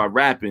decide to start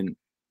rapping,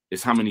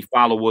 it's how many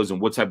followers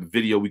and what type of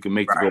video we can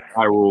make to go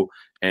viral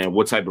and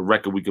what type of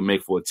record we can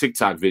make for a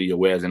TikTok video.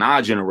 Whereas in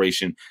our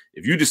generation,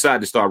 if you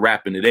decide to start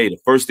rapping today, the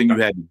first thing you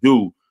had to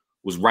do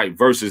was write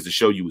verses to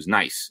show you was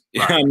nice. You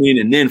know what I mean?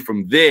 And then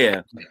from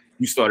there,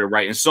 you started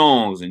writing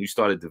songs and you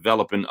started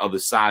developing other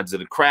sides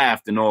of the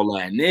craft and all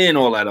that. And then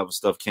all that other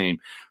stuff came.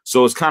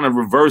 So it's kind of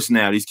reversed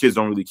now. These kids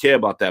don't really care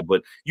about that,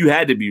 but you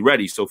had to be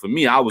ready. So for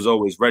me, I was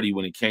always ready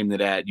when it came to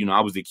that. You know, I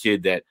was the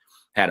kid that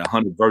had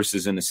 100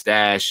 verses in the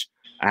stash.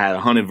 I had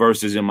 100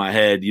 verses in my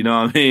head. You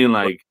know what I mean?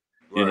 Like,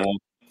 you know,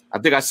 I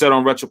think I said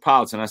on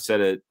Retropolitan, I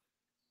had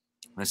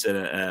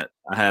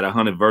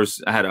 100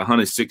 verses. I had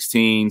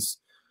 116s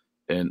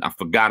and I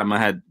forgot them. I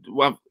had,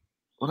 what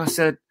I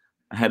said?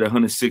 I had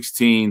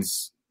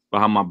 116s, but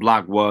how my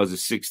block was a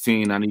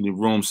 16. I needed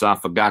room, so I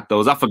forgot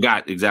those. I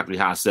forgot exactly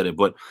how I said it,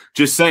 but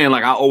just saying,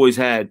 like, I always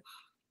had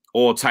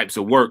all types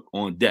of work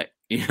on deck.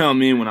 You know what I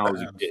mean? When I was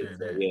a kid.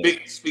 Yeah.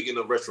 Speaking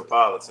of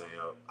Retropolitan,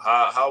 yo,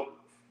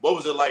 what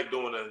was it like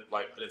doing an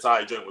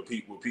entire joint with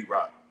Pete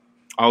Rock?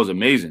 I was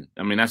amazing.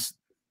 I mean, that's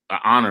an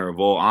honor of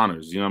all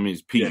honors. You know what I mean?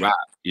 It's Pete Rock.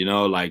 You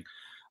know, like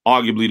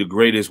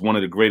arguably one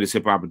of the greatest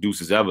hip hop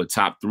producers ever,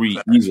 top 3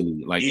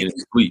 easily, like in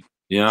his sleep.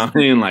 You know what I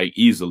mean? Like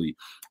easily.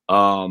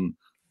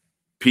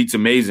 Pete's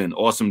amazing.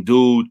 Awesome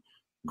dude.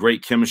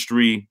 Great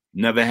chemistry.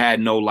 Never had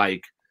no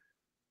like,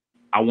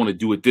 I want to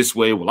do it this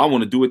way. Well, I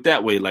want to do it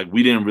that way. Like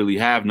we didn't really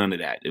have none of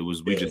that. It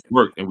was, we just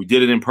worked and we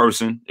did it in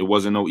person. It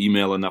wasn't no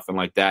email or nothing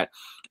like that.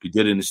 We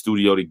did it in the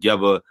studio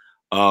together.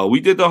 We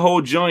did the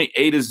whole joint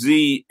A to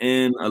Z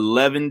in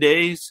 11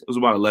 days. It was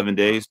about 11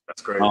 days.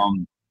 That's great.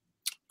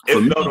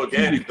 It felt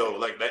organic though.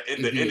 Like that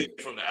in the ending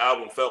from the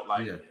album felt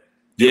like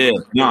Yeah,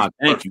 nah,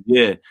 thank you.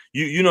 Yeah.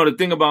 You know the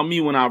thing about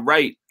me when I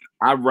write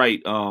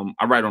on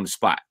the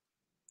spot.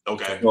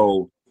 Okay.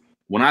 So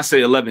when I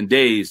say 11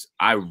 days,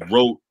 I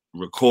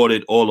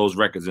recorded all those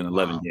records in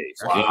 11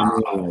 days. Wow. You know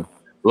what I mean?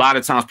 A lot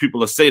of times people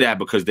will say that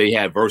because they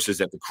had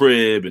verses at the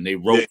crib and they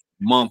wrote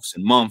months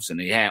and months and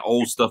they had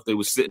old stuff they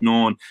were sitting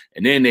on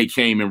and then they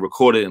came and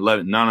recorded in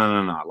 11.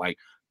 No. Like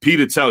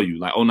Peter tell you,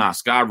 like, oh nah,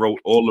 Sky wrote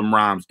all them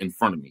rhymes in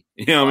front of me.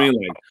 You know what I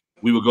mean? Like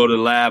we would go to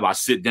the lab, I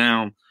sit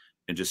down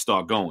and just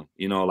start going.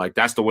 You know, like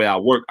that's the way I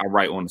work. I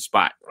write on the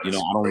spot. You know,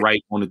 I don't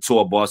write on the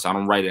tour bus. I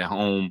don't write at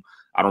home.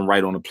 I don't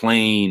write on a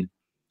plane.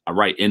 I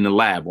write in the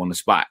lab on the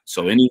spot.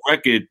 So any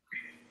record,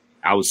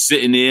 I was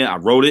sitting there, I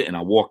wrote it, and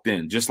I walked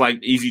in. Just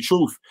like Easy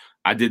Truth,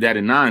 I did that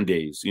in 9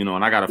 days, you know,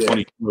 and I got a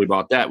funny story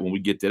about that when we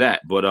get to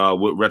that. But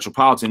with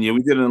Retropolitan,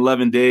 we did it in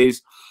 11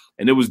 days,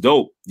 and it was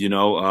dope. You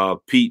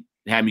know, Pete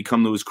had me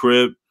come to his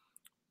crib.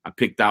 I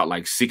picked out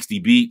like 60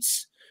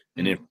 beats,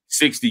 and then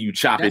 60, you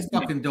chop That's it.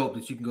 That's fucking dope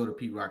that you can go to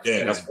Pete Rock's.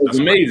 Yeah, that's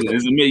amazing.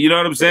 It's amazing. You know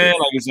what I'm saying?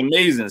 Like, it's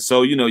amazing.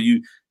 So, you know,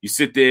 you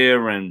sit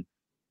there and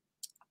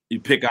you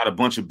pick out a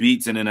bunch of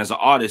beats, and then as an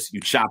artist, you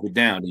chop it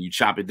down, and you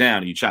chop it down,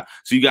 and you chop.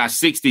 So you got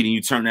 60, then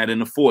you turn that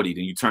into 40,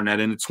 then you turn that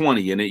into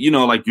 20, and it, you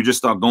know, like you just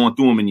start going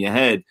through them in your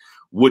head,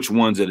 which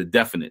ones are the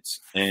definites,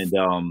 and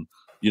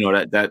you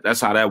know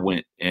that's how that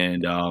went,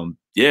 and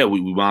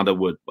we wound up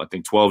with I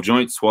think 12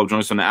 joints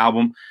on the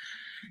album,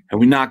 and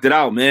we knocked it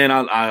out, man.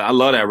 I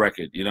love that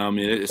record. You know what I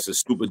mean? It's a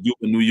super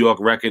duper New York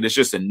record. It's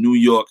just a New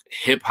York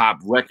hip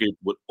hop record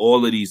with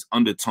all of these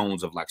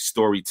undertones of like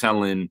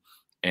storytelling.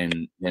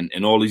 And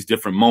all these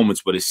different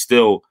moments, but it's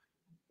still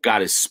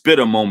got its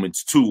spitter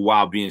moments too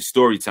while being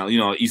storytelling. You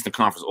know, Eastern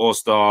Conference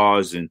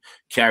All-Stars and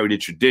Carry the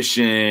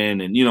Tradition,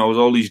 and you know, it was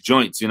all these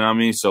joints. You know what I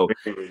mean? So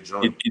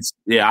it's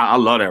I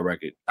love that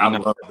record. I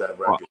love that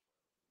record.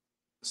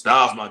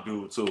 Styles my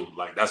dude too.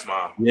 Like that's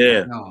my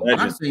when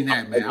I seen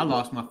that, man, I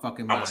lost my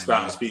fucking mind. I'm a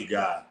Styles speed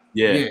guy.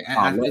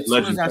 As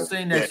soon as I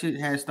seen that shit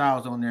had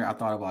Styles on there, I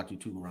thought about you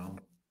too, Ron.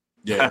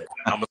 Yeah,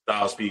 I'm a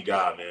Styles P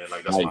guy, man.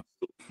 Like that's Nice.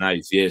 my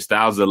Nice. Yeah,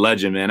 Styles is a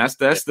legend, man. That's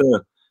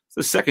the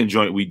second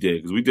joint we did,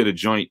 because we did a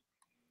joint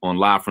on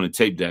Live from the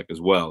Tape Deck as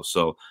well.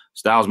 So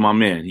Styles, my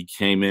man. He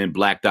came in,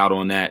 blacked out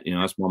on that. You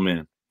know, that's my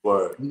man.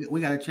 word.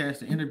 We got a chance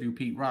to interview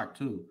Pete Rock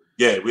too.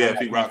 Yeah, we had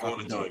Pete Rock on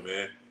the joint,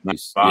 man.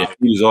 Nice. Bye. Yeah,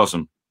 he was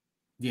awesome.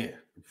 Yeah.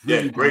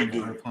 Really Great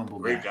dude. humble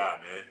Great guy,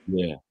 man.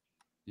 Yeah.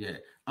 Yeah.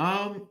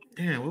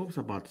 Damn, what was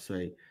I about to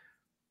say?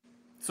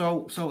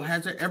 So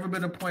has there ever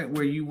been a point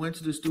where you went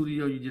to the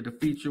studio, you did a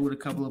feature with a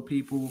couple of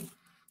people,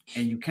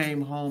 and you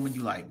came home and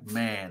you like,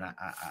 man,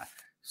 I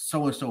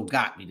so and so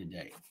got me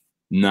today?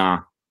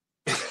 Nah.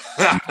 You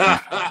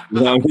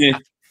know what I mean?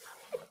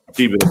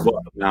 Keep it a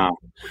buck. Nah.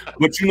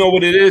 But you know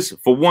what it is?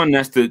 For one,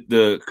 that's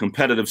the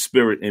competitive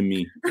spirit in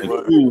me. And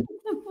two,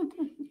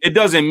 it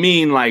doesn't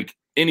mean like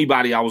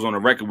anybody I was on a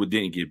record with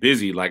didn't get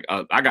busy. Like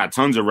I got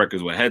tons of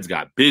records where heads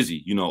got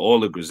busy. You know, all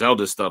the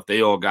Griselda stuff,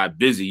 they all got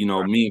busy. You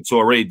know, me and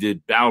Torre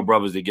did Battle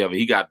Brothers together.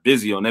 He got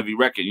busy on every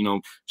record. You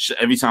know,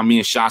 every time me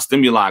and Shaw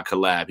Stimuli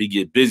collab, he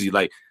get busy.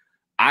 Like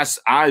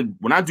I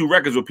when I do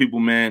records with people,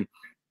 man,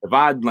 if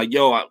I like,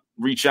 yo, I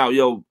reach out,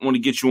 yo, want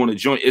to get you on a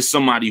joint, it's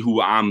somebody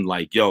who I'm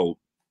like, yo,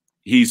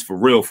 he's for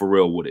real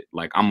with it.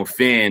 Like I'm a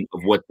fan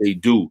of what they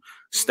do.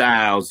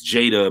 Styles,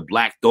 Jada,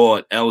 Black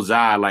Thought,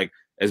 Elzai, like,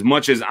 as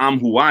much as I'm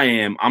who I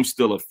am, I'm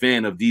still a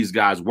fan of these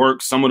guys'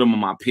 work. Some of them are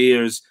my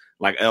peers,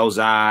 like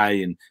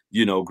Elzai and,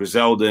 you know,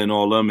 Griselda and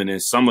all them. And then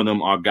some of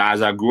them are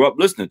guys I grew up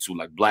listening to,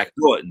 like Black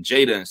Thought and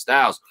Jada and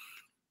Styles.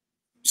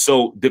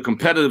 So the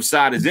competitive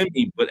side is in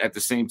me. But at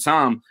the same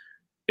time,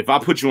 if I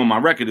put you on my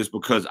record, it's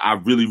because I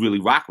really,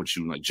 really rock with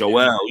you. Like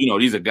Joel, you know,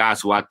 these are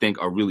guys who I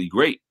think are really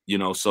great, you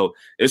know. So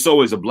it's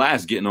always a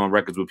blast getting on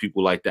records with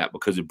people like that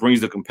because it brings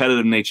the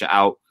competitive nature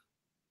out.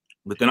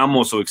 But then I'm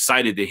also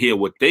excited to hear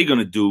what they're going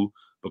to do,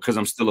 because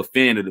I'm still a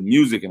fan of the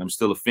music and I'm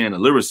still a fan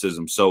of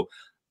lyricism. So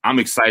I'm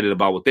excited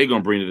about what they're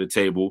going to bring to the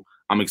table.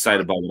 I'm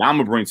excited about what I'm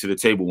going to bring to the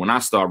table when I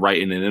start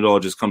writing, and it all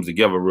just comes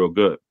together real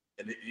good.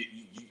 And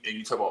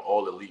you talk about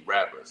all elite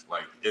rappers.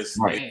 Like, it's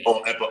right.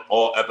 all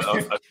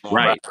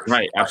right, rappers.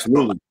 Right,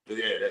 absolutely.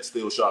 Yeah, that's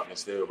still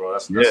sharpness still, bro.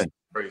 That's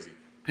crazy.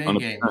 Pen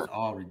game is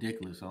all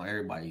ridiculous on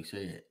everybody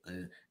said.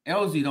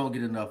 LZ don't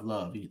get enough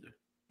love either.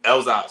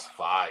 Elzai's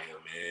fire,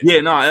 man. Yeah,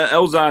 no,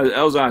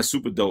 Elzai is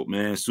super dope,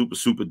 man.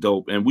 Super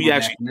dope. And we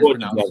actually toured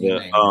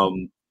together.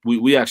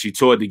 We actually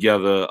toured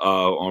together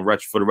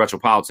for the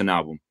Retropolitan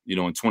album, you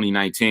know, in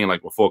 2019,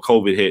 like before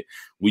COVID hit.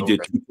 We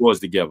did 2 tours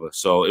together.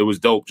 So it was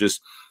dope,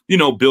 just, you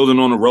know, building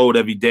on the road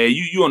every day.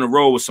 You on the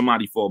road with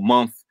somebody for a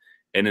month,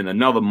 and then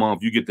another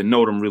month you get to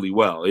know them really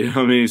well. You know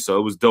what I mean? So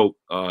it was dope.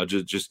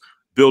 Just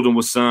building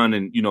with Son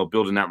and, you know,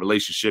 building that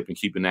relationship and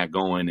keeping that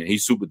going. And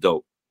he's super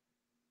dope.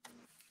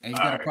 And you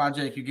got a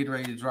project you get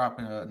ready to drop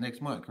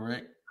next month,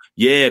 correct?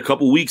 Yeah, a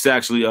couple weeks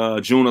actually.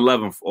 June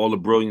 11th, All the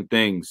Brilliant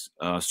Things.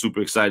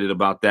 Super excited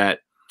about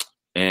that.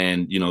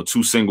 And, you know,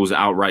 2 singles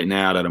out right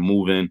now that are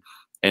moving.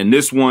 And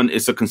this one,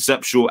 it's a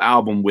conceptual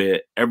album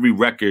where every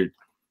record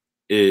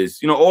is,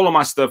 you know, all of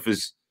my stuff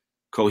is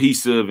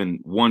cohesive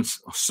and one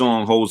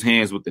song holds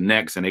hands with the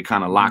next and they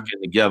kind of lock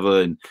in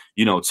together and,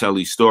 you know, tell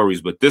these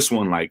stories. But this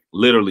one, like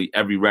literally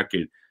every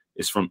record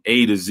is from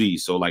A to Z.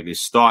 So like it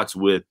starts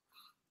with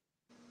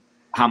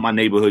how my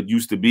neighborhood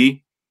used to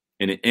be,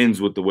 and it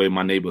ends with the way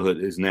my neighborhood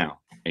is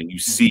now. And you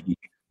see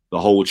the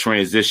whole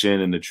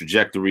transition and the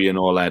trajectory and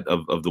all that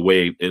of the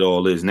way it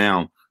all is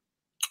now.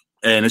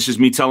 And it's just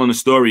me telling the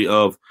story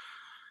of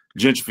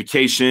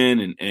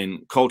gentrification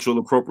and cultural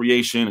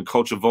appropriation and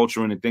culture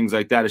vulturing and things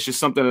like that. It's just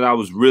something that I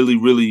was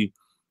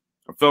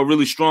I felt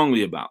really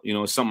strongly about. You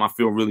know, it's something I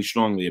feel really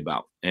strongly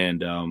about.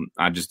 And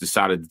I just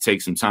decided to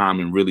take some time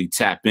and really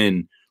tap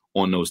in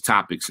on those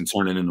topics and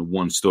turn it into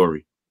one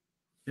story.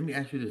 Let me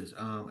ask you this,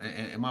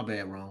 and my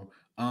bad, wrong.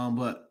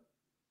 But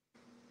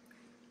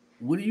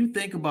what do you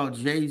think about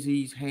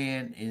Jay-Z's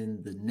hand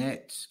in the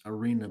Nets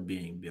arena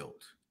being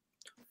built?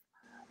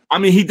 I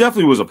mean, he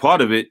definitely was a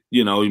part of it.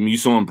 You know, I mean, you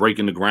saw him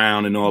breaking the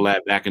ground and all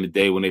that back in the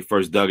day when they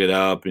first dug it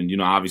up. And, you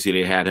know, obviously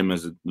they had him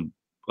as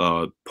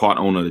a part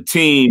owner of the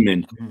team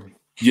and,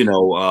 you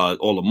know,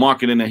 all the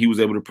marketing that he was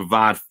able to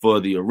provide for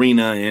the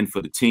arena and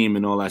for the team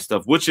and all that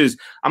stuff, which is,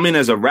 I mean,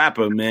 as a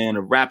rapper, man,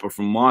 a rapper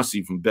from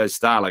Marcy, from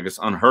Bed-Stuy, like it's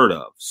unheard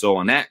of. So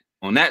on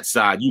that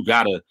side, you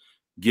got to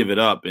give it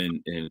up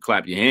and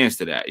clap your hands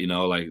to that. You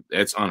know, like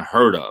that's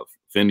unheard of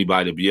for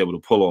anybody to be able to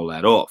pull all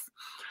that off.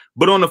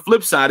 But on the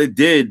flip side, it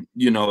did,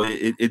 you know,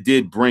 it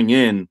did bring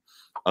in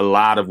a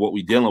lot of what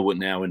we're dealing with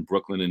now in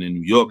Brooklyn and in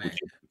New York with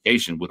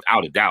gentrification,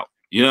 without a doubt.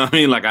 You know what I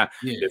mean? Like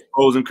there's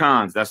pros and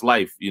cons. That's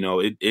life. You know,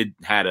 it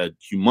had a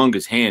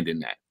humongous hand in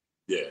that.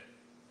 Yeah.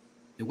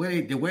 The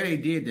way they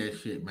did that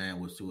shit, man,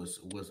 was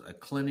a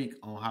clinic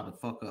on how to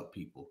fuck up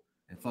people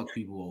and fuck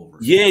people over.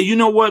 Yeah, you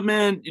know what,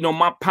 man? You know,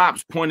 my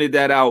pops pointed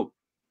that out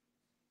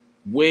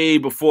way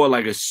before.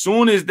 Like as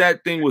soon as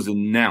that thing was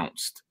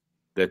announced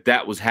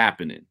that was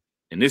happening,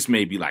 and this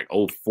may be like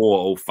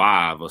 04,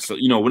 05 or so,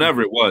 you know,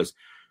 whatever it was.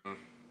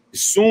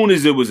 As soon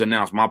as it was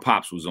announced, my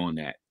pops was on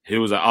that. He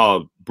was like,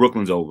 oh,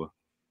 Brooklyn's over.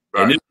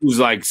 Right. And this was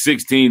like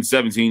 16,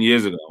 17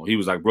 years ago. He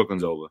was like,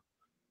 Brooklyn's over.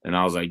 And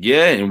I was like,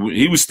 yeah. And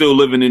he was still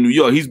living in New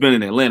York. He's been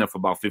in Atlanta for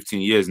about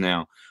 15 years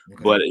now.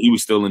 Okay. But he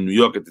was still in New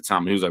York at the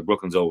time. And he was like,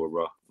 Brooklyn's over,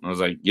 bro. And I was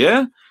like,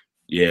 yeah?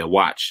 Yeah,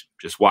 watch.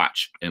 Just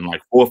watch. And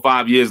like 4 or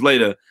 5 years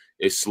later,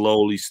 it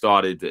slowly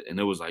started. And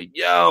it was like,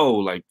 yo,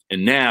 like,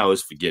 and now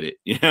it's forget it.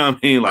 You know what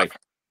I mean? Like,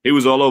 he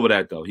was all over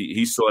that, though.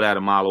 He saw that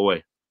a mile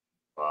away.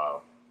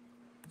 Wow.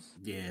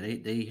 Yeah,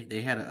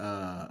 they had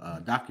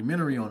a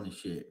documentary on this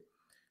shit.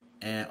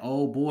 And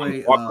old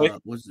boy,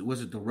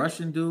 was it the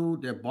Russian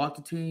dude that bought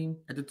the team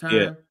at the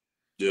time?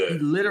 Yeah. He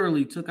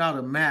literally took out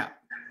a map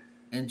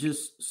and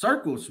just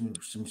circled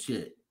some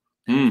shit.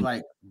 And was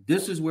like,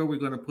 this is where we're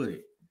gonna put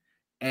it.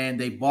 And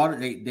they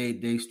bought it.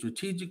 They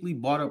strategically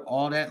bought up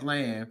all that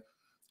land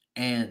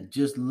and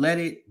just let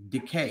it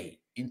decay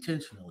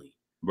intentionally.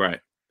 Right.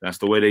 That's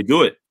the way they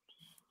do it.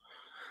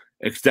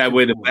 It's that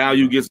way the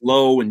value gets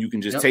low, and you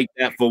can just take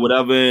that for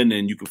whatever, and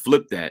then you can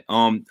flip that.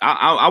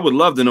 I would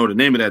love to know the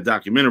name of that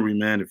documentary,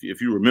 man.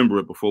 If you remember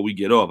it before we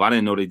get off, I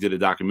didn't know they did a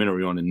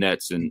documentary on the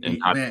Nets, and man,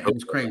 it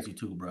was crazy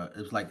too, bro. It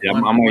was like I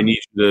might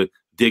need you to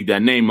dig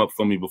that name up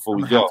for me before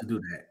we go.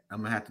 I'm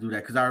gonna have to do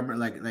that because I remember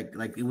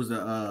like it was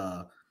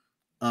a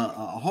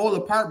whole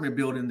apartment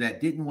building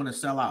that didn't want to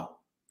sell out,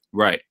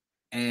 right?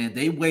 And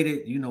they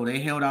waited, they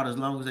held out as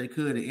long as they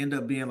could. It ended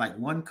up being like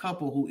one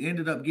couple who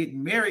ended up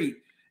getting married.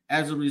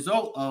 As a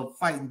result of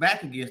fighting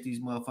back against these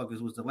motherfuckers,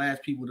 was the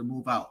last people to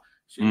move out.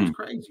 Shit was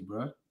crazy,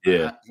 bro.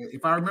 Yeah.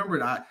 If I remember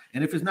it,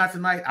 and if it's not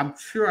tonight, I'm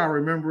sure I'll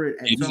remember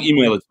it. Just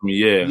email it to me,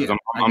 yeah.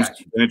 I'm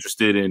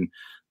interested in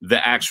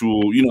the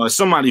actual, as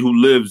somebody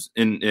who lived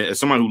in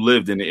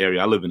the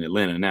area. I live in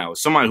Atlanta now.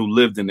 As somebody who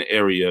lived in the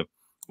area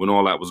when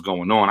all that was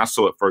going on, I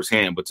saw it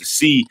firsthand. But to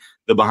see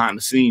the behind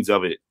the scenes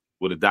of it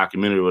with a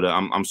documentary,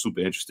 I'm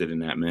super interested in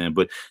that, man.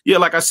 But yeah,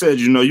 like I said,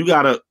 you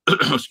gotta,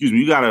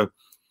 you gotta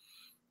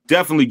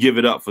definitely give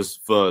it up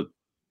for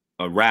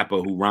a rapper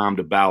who rhymed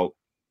about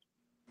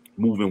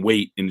moving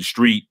weight in the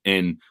street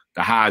and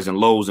the highs and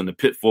lows and the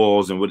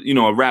pitfalls, and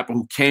a rapper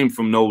who came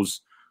from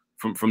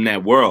from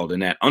that world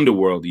and that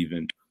underworld,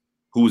 even,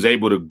 who was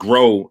able to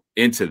grow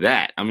into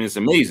that. I mean, it's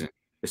amazing.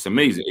 It's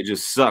amazing. It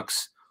just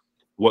sucks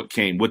what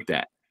came with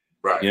that,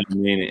 right? You know what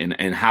I mean?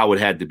 And how it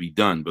had to be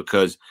done,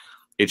 because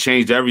it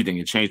changed everything.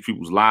 It changed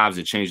people's lives.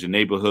 It changed the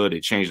neighborhood.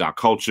 It changed our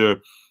culture.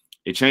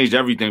 It changed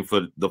everything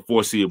for the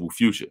foreseeable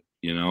future.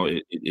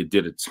 It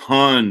did a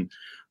ton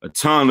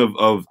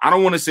of I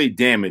don't want to say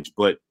damage,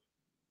 but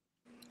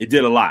it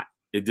did a lot.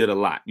 It did a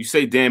lot. You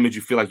say damage,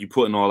 you feel like you're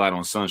putting all that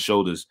on Son's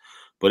shoulders,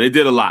 but it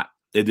did a lot.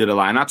 It did a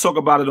lot. And I talk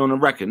about it on the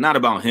record, not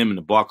about him and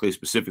the Barclays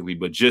specifically,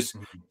 but just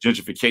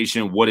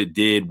gentrification, what it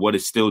did, what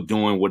it's still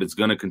doing, what it's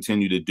going to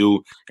continue to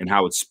do, and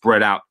how it's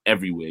spread out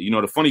everywhere.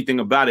 The funny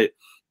thing about it,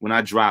 when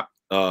I dropped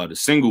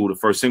the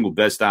first single,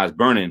 Bed-Stuy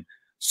Burning,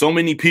 so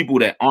many people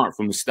that aren't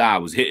from the style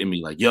was hitting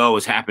me like, yo,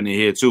 it's happening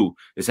here too.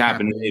 It's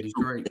happening here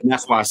too. And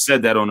that's why I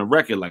said that on the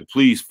record, like,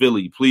 please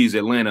Philly, please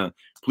Atlanta,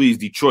 please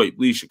Detroit,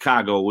 please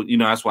Chicago.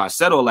 That's why I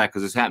said all that,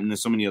 because it's happening in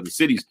so many other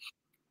cities.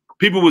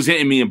 People was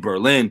hitting me in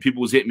Berlin.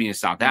 People was hitting me in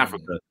South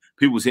Africa.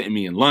 People was hitting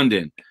me in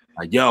London.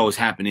 Like, yo, it's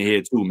happening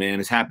here too, man.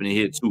 It's happening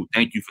here too.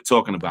 Thank you for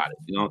talking about it.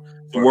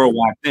 It's a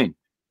worldwide thing.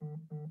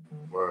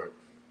 Word.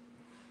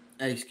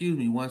 Hey, excuse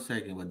me 1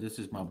 second, but this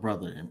is my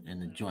brother in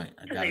the joint.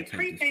 I gotta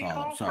take this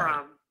call. I'm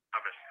sorry.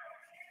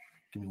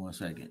 Give me 1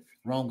 second.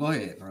 Ron, go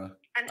ahead, bro.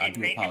 I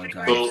do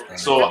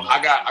apologize. So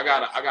I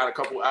got a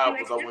couple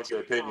albums I want your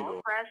opinion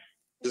on.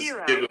 Just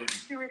give them,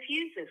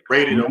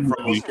 rated them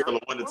from a scale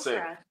of 1 to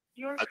 10.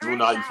 I do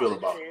know how you feel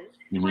about it.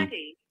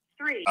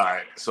 Mm-hmm. All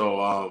right,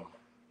 so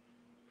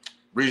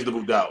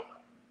Reasonable Doubt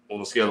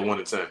on a scale of 1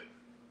 to 10.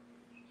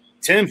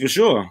 10 for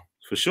sure.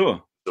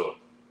 Sure.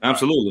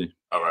 Absolutely.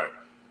 All right.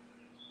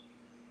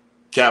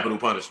 Capital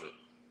Punishment.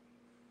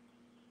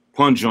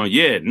 Pun joint,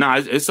 yeah. Nah,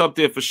 it's up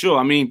there for sure.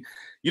 I mean,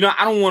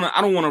 I don't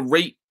want to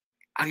rate.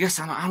 I guess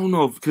I don't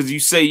know, because you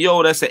say,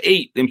 yo, that's an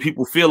 8, then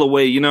people feel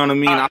away. You know what I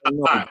mean? I don't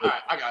know.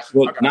 I got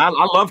you.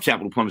 I love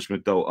Capital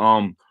Punishment though.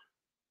 I'm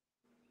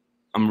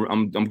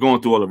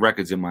going through all the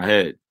records in my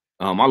head.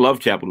 I love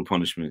Capital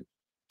Punishment.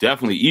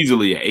 Definitely,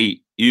 easily an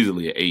 8.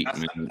 Easily an 8.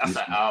 That's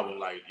an album,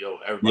 like, yo,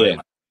 everybody,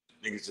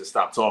 niggas just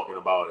stop talking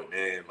about it,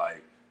 man.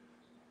 Like,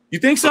 you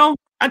think so?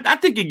 I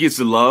think it gets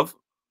the love.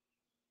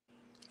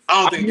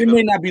 I don't think it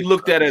may not be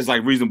looked at as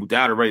like Reasonable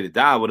Doubt or Ready to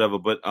Die or whatever,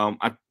 but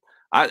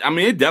I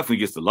mean, it definitely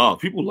gets the love.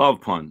 People love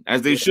Pun,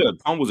 as they should.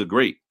 Pun was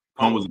great.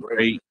 Pun was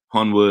great.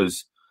 Pun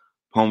was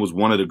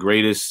one of the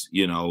greatest.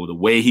 The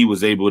way he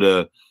was able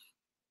to.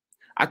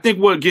 I think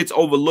what gets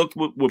overlooked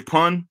with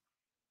Pun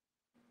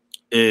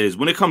is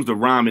when it comes to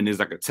rhyming, there's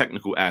like a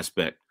technical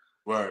aspect.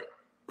 Right.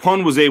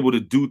 Pun was able to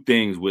do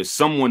things where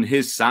someone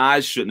his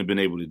size shouldn't have been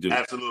able to do.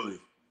 Absolutely.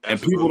 And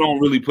people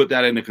don't really put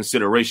that into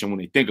consideration when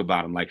they think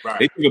about him. Like,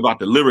 they think about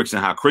the lyrics and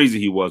how crazy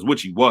he was,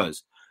 which he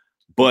was.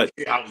 But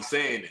I was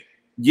saying it.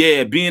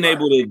 Yeah, being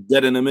able to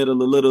get in the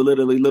middle a little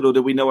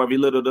that we know every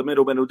little, the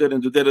middle,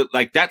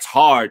 like, that's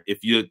hard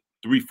if you're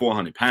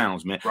 300-400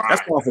 pounds, man. Right.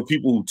 That's hard for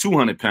people who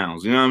 200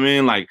 pounds. You know what I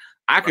mean? Like,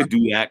 I could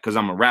do that because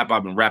I'm a rapper.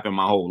 I've been rapping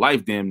my whole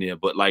life damn near.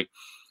 But like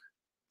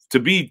to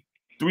be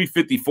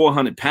 350,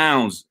 400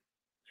 pounds,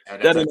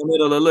 that in the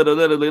middle, a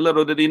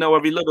little, did he know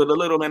every little, the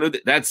little man?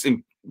 That's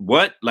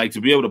what? Like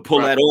to be able to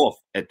pull that off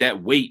at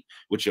that weight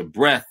with your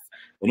breath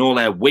and all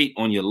that weight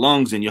on your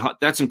lungs and your heart,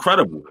 that's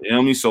incredible. You know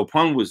what I mean? So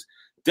Pun was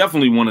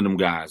definitely one of them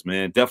guys,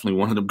 man. Definitely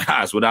one of them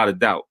guys, without a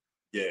doubt.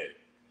 Yeah.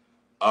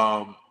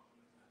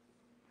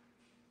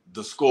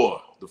 The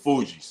Score, the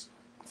Fugees.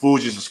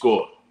 Fugees, The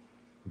Score.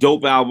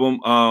 Dope album.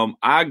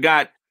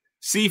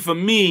 For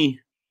me,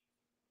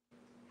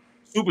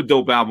 super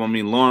dope album. I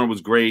mean, Lauren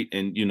was great,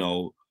 and you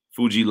know,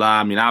 Fuji La.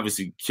 I mean,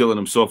 obviously, Killing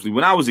Them Softly.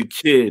 When I was a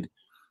kid,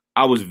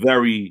 I was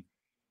very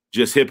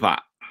just hip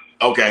hop.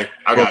 Okay,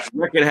 I got you. The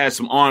record had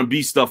some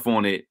R&B stuff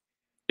on it.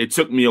 It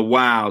took me a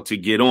while to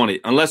get on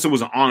it, unless it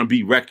was an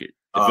R&B record.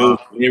 If it was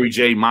Mary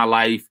J, My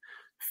Life,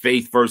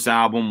 Faith first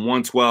album,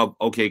 112,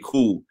 okay,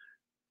 cool.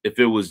 If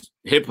it was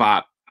hip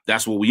hop,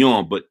 that's what we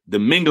on. But the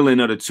mingling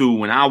of the two,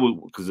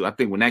 because I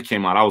think when that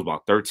came out, I was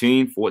about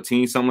 13,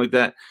 14, something like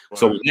that. Right.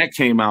 So when that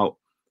came out,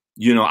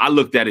 you know, I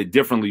looked at it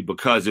differently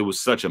because it was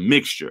such a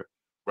mixture.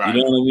 Right.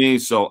 You know what I mean?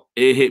 So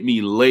it hit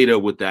me later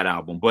with that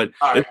album. But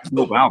it's a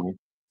dope album.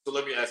 So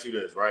let me ask you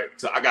this, right?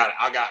 So I got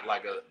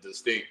like a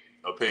distinct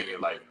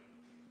opinion. Like,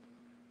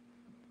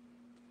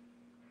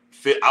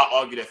 I'll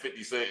argue that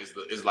 50 Cent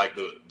is like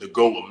the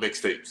GOAT of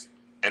mixtapes,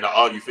 and I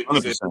argue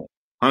 50 Cent.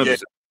 100%. Yeah,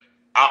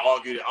 I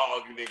argue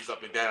niggas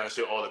up and down and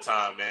shit all the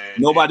time, man.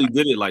 Nobody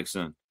did it like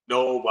Son.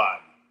 Nobody.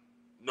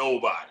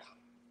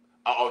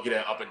 I argue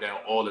that up and down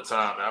all the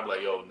time, and I'm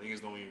like, yo,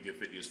 niggas don't even get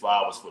 50 as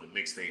flowers for the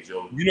mixtapes,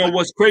 yo. You know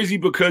what's crazy?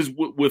 Because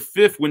with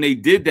Fifth, when they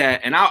did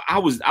that, and I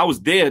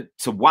was there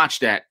to watch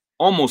that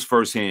almost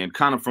firsthand,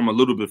 kind of from a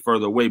little bit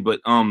further away. But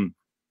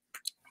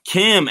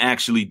Cam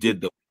actually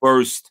did the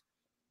first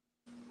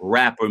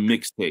rapper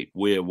mixtape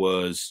where it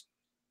was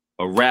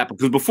a rapper,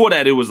 because before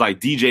that it was like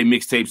DJ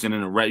mixtapes, and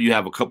then you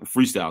have a couple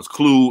freestyles.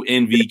 Clue,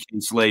 Envy, King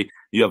Slay.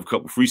 You have a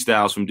couple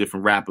freestyles from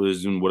different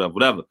rappers and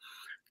whatever.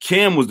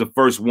 Cam was the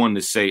first one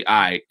to say, all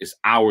right, it's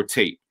our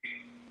tape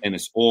and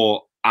it's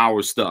all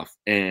our stuff.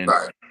 And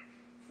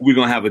we're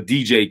going to have a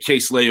DJ,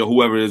 K-Slay or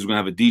whoever it is, we're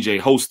going to have a DJ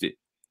host it.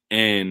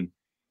 And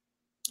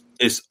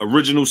it's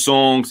original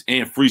songs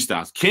and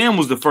freestyles. Cam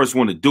was the first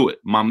one to do it.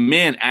 My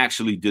man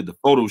actually did the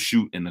photo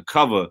shoot and the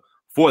cover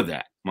for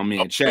that. My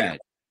man, Chad.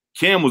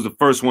 Cam was the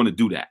first one to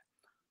do that.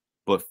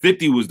 But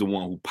 50 was the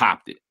one who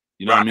popped it.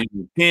 You know what I mean?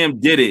 When Cam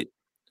did it,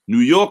 New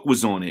York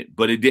was on it,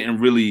 but it didn't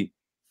really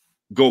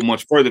go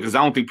much further because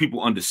I don't think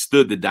people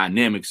understood the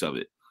dynamics of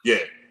it. Yeah.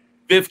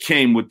 Fifth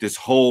came with this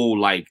whole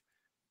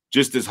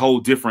this whole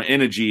different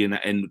energy,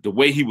 and the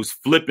way he was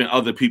flipping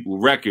other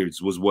people's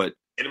records was what.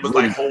 And it was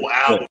really like whole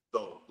albums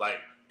though. Like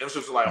it was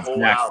just like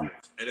whole albums.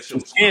 And it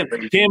was Cam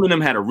and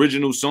them had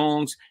original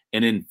songs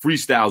and then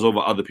freestyles over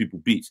other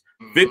people's beats.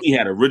 50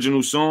 had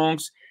original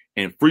songs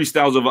and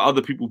freestyles over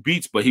other people's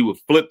beats, but he would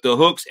flip the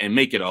hooks and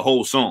make it a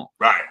whole song.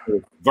 Right.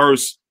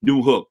 Verse,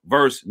 new hook,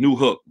 verse, new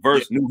hook,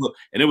 verse, new hook.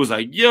 And it was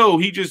like, yo,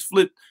 he just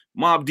flipped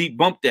Mobb Deep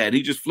Bump That.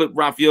 He just flipped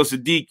Raphael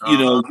Sadiq,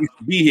 used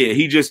to be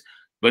here.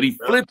 But he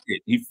flipped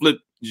it. He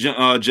flipped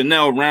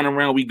Janelle, Round and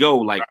Round We Go.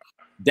 Like,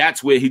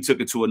 that's where he took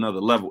it to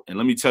another level. And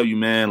let me tell you,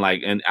 man,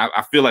 and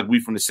I feel like we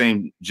from the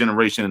same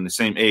generation and the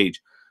same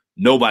age.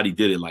 Nobody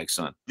did it like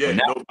Son. Yeah, when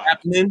that was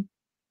happening,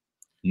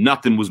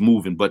 nothing was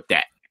moving but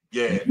that.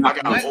 Yeah,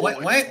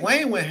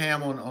 Wayne went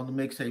ham on the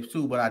mixtapes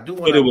too, but I do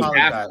want to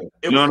apologize.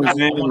 You know what I'm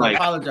saying? I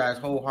apologize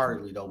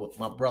wholeheartedly though, but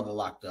my brother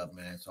locked up,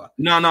 man. So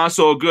no, it's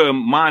all good.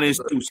 Mine is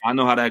too, so I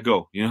know how that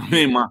go. You know what I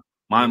mean?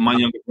 My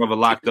younger brother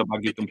locked up. I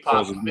get them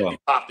calls as well. He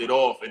popped it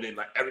off, and then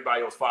like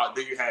everybody else followed.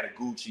 Then you had a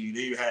Gucci,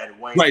 then you had a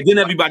Wayne. Right, then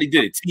everybody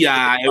did it.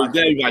 T.I.,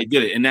 everybody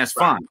did it, and that's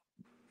fine.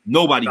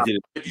 Nobody did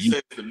it. 50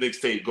 Cent the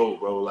mixtape go,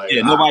 bro. Like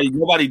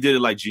nobody did it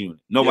like G-Unit.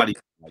 Nobody did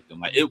it like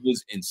them. Like it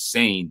was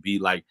insane.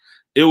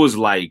 It was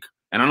like.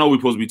 And I know we're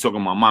supposed to be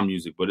talking about my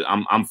music, but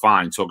I'm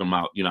fine talking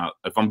about,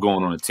 if I'm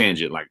going on a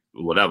tangent, like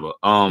whatever.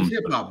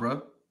 Hip hop,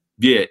 bro.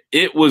 Yeah,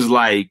 it was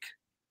like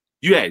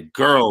you had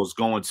girls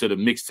going to the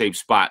mixtape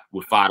spot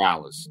with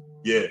 $5.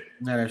 Yeah. You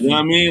know what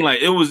I mean?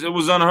 Like it was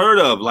unheard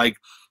of. Like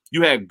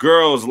you had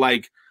girls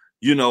like,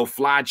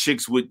 fly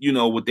chicks with,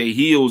 with their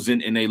heels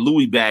and their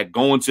Louis bag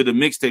going to the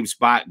mixtape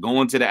spot,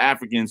 going to the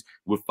Africans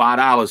with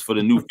 $5 for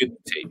the new 50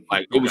 tape.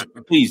 Like it was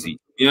crazy.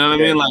 You know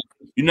what I mean? Like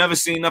you never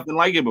seen nothing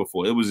like it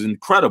before. It was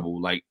incredible.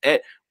 Like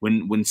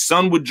when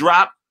Sun would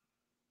drop,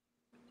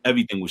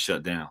 everything was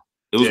shut down.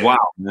 It was wild,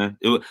 man.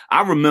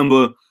 I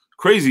remember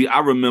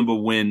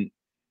when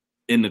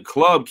In the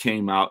Club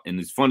came out, and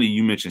it's funny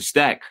you mentioned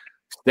Stack.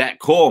 Stack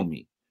called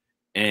me,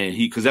 and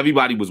because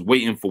everybody was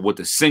waiting for what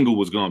the single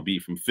was gonna be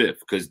from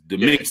Fifth, because the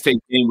mixtape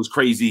thing was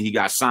crazy. He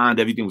got signed,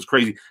 everything was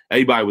crazy.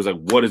 Everybody was like,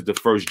 "What is the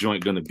first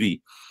joint gonna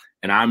be?"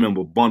 And I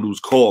remember Bundles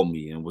called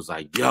me and was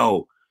like,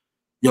 "Yo,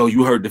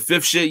 you heard the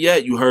Fifth shit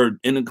yet? You heard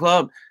In the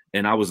Club?"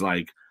 And I was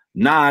like,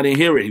 "Nah, I didn't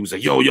hear it." He was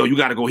like, "Yo, you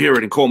got to go hear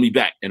it and call me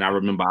back." And I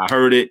remember I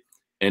heard it,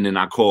 and then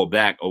I called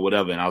back or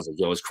whatever, and I was like,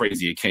 "Yo, it's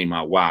crazy. It came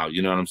out. Wow."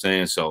 You know what I'm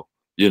saying? So,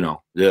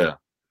 yeah.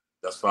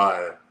 That's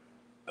fire.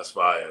 That's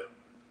fire.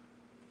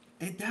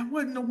 And that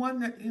wasn't the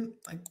one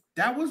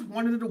that was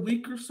one of the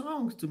weaker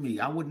songs to me.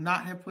 I would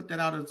not have put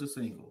that out as a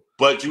single.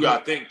 But you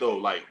gotta think though,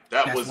 like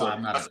that's was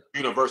a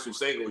universal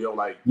single, yo.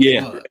 Like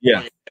yeah.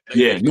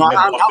 No,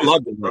 I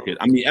love the record.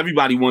 I mean,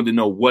 everybody wanted to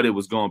know what it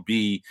was gonna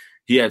be.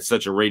 He had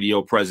such a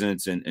radio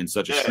presence and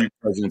such a street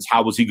presence.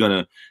 How was he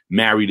gonna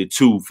marry the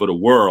two for the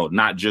world,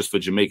 not just for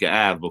Jamaica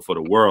Ave, but for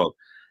the world?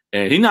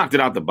 And he knocked it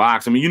out the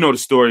box. I mean, you know the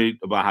story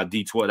about how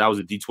D12, that was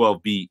a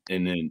D12 beat,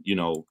 and then, you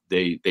know,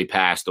 they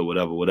passed or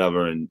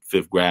whatever, and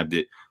Fifth grabbed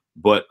it.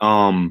 But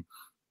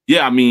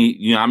yeah, I mean,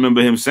 you know, I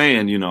remember him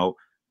saying, you know,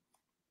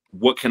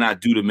 what can I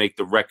do to make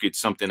the record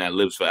something that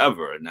lives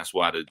forever? And that's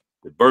why the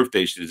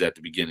birthday shit is at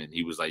the beginning.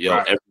 He was like, yo,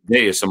 every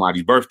day is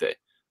somebody's birthday.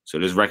 So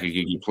this record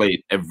can get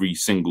played every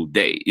single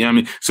day. You know what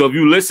I mean? So if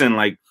you listen,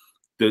 like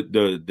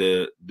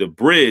the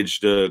bridge,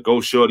 the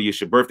Go Shorty,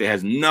 It's Your Birthday,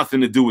 has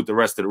nothing to do with the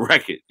rest of the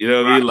record. You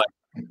know what I mean?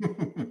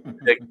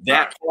 Like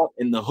that part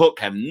and the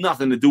hook have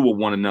nothing to do with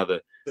one another,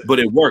 but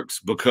it works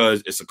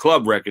because it's a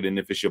club record. And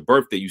if it's your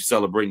birthday, you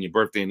celebrating your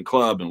birthday in the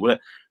club and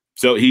whatever.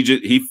 So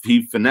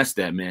he finessed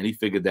that, man. He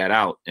figured that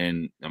out.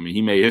 And I mean,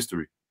 he made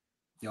history.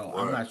 Yo,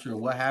 I'm not sure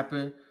what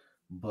happened,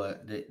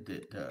 but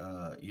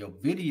your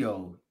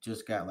video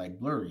just got like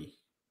blurry.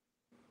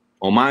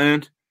 On my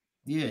end?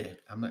 Yeah,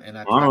 I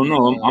don't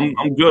know.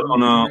 I'm good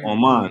on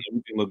mine.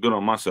 Everything look good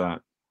on my side.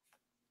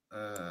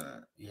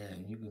 Yeah,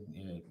 you can.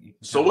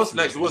 So what's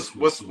next? What's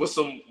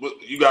some?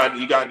 You got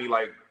any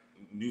like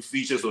new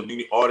features or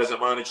new artists in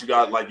mind that you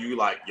got? Like yo,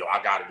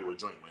 I got to do a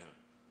joint with him.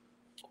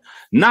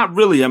 Not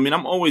really. I mean,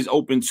 I'm always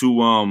open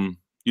to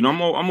you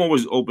know, I'm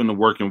always open to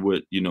working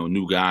with, you know,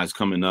 new guys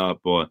coming up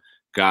or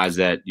guys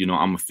that, you know,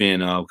 I'm a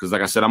fan of. Because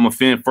like I said, I'm a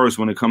fan first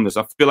when it comes to this.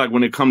 I feel like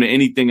when it comes to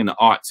anything in the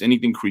arts,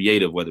 anything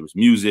creative, whether it's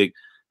music,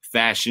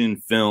 fashion,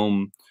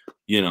 film,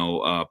 you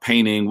know,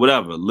 painting,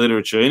 whatever,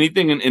 literature,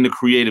 anything in the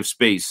creative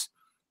space,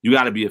 you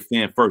got to be a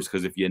fan first.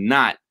 Because if you're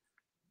not,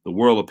 the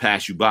world will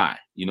pass you by.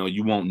 You know,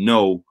 you won't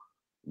know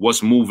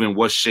what's moving,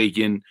 what's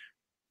shaking,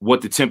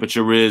 what the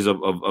temperature is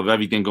of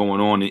everything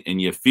going on in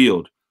your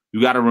field. You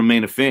got to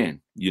remain a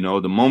fan. You know,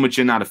 the moment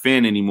you're not a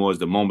fan anymore is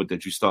the moment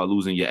that you start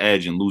losing your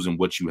edge and losing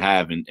what you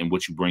have and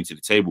what you bring to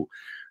the table.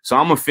 So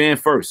I'm a fan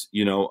first,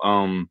 you know.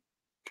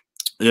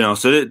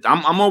 So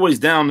I'm always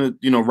down to,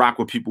 you know, rock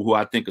with people who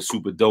I think are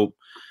super dope.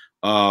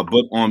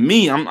 But on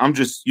me, I'm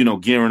just, you know,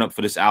 gearing up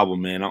for this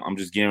album, man. I'm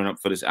just gearing up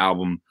for this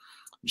album.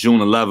 June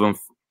 11th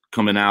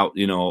coming out,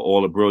 you know,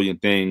 All the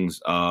Brilliant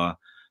Things.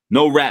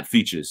 No rap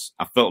features.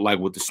 I felt like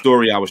with the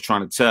story I was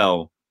trying to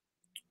tell,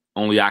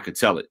 only I could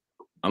tell it.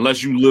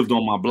 Unless you lived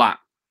on my block.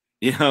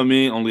 You know what I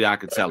mean? Only I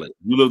could tell it.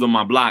 You lived on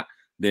my block,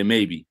 then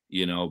maybe,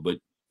 you know, but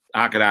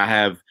how could I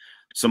have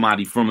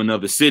somebody from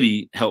another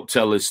city help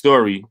tell his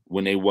story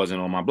when they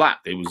wasn't on my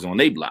block? They was on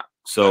their block.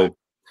 So,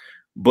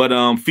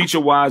 but feature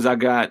wise, I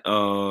got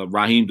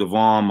Raheem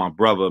Devon, my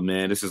brother,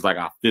 man. This is like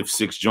our 5th,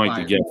 6th joint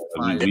together.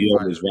 We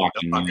always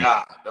rocking. That's my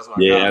guy. That's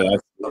my guy.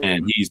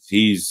 Man,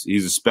 he's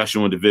a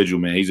special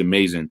individual, man. He's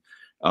amazing.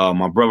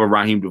 My brother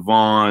Raheem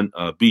Devon,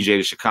 BJ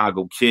the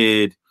Chicago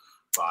Kid.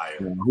 Fire.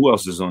 Who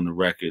else is on the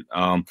record?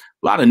 A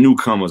lot of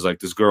newcomers like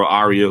this girl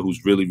Aria,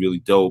 who's really, really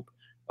dope.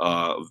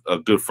 A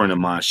good friend of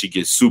mine. She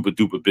gets super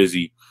duper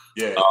busy.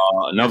 Yeah.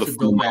 Another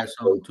dope ass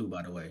song too,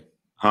 by the way.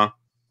 Huh?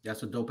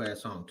 That's a dope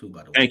ass song too,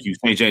 by the way. Thank you,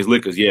 St. James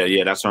Liquors.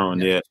 Yeah, that's her on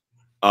there.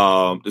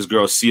 This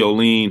girl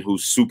Ceoline,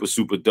 who's super,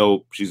 super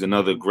dope. She's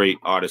another great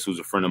artist who's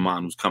a friend of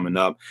mine who's coming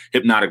up.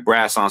 Hypnotic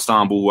Brass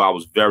Ensemble, who I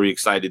was very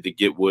excited to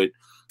get with.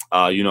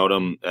 You know,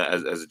 them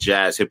as a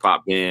jazz hip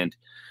hop band.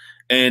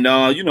 And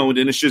you know,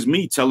 then it's just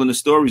me telling the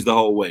stories the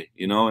whole way,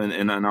 you know,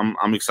 and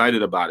I'm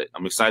excited about it.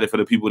 I'm excited for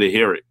the people to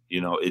hear it.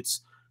 You know,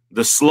 it's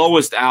the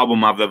slowest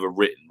album I've ever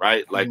written,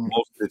 right? Like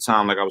most of the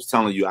time, like I was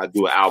telling you, I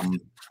do an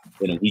album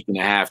in a week and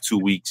a half, 2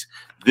 weeks.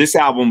 This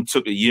album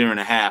took a year and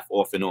a half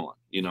off and on.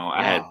 You know,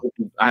 I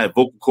had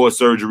vocal cord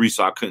surgery,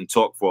 so I couldn't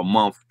talk for a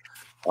month.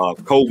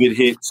 COVID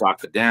hit, so I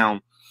cut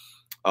down.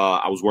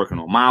 I was working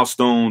on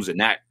milestones, and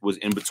that was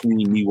in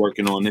between me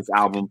working on this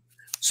album.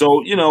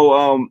 So, you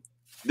know,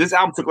 this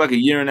album took like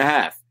a year and a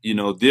half. You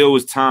know, there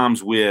was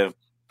times where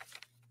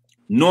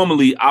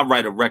normally I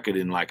write a record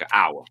in like an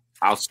hour.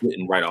 I'll sit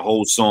and write a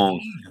whole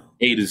song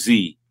A to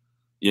Z,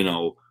 you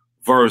know,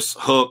 verse,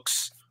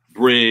 hooks,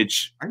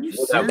 bridge. Are you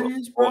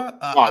serious, bro? An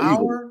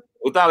hour?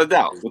 Without a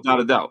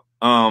doubt.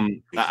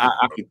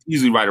 I could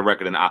easily write a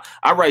record in an hour.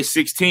 I write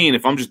 16.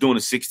 If I'm just doing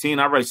a 16,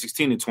 I write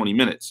 16 in 20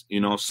 minutes, you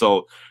know,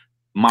 so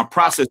my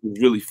process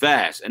is really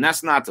fast. And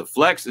that's not to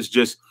flex. It's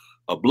just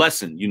a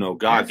blessing, you know.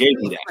 God gave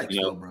me that.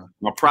 You know,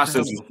 my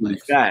process is really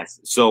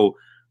fast. So,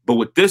 but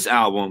with this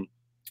album,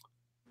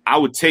 I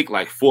would take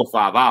like 4 or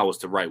 5 hours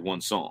to write one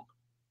song,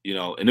 you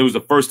know, and it was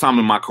the first time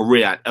in my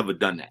career I'd ever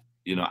done that.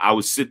 You know, I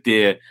would sit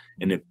there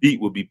and the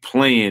beat would be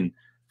playing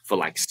for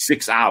like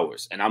 6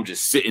 hours, and I'm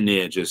just sitting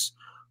there just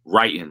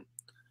writing,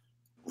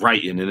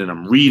 and then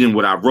I'm reading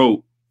what I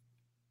wrote,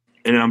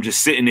 And then I'm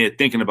just sitting there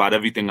thinking about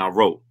everything I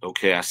wrote.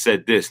 Okay, I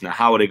said this. Now,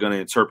 how are they going to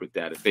interpret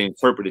that? If they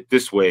interpret it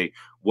this way,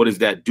 what does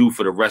that do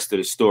for the rest of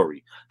the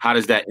story? How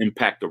does that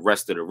impact the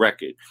rest of the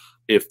record?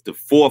 If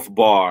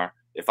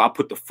I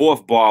put the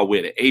fourth bar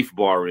where the eighth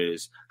bar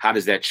is, how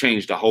does that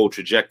change the whole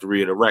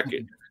trajectory of the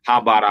record? How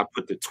about I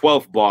put the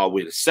 12th bar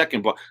where the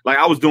second bar? Like,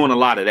 I was doing a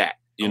lot of that,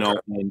 you know,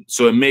 and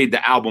so it made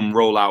the album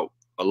roll out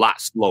a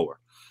lot slower.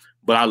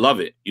 But I love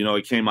it. You know,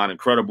 it came out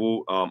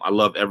incredible. I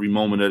love every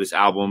moment of this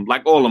album,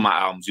 like all of my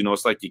albums. You know,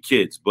 it's like your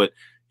kids. But,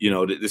 you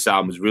know, this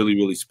album is really,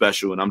 really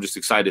special, and I'm just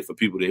excited for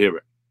people to hear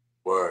it.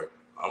 Word.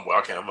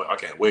 I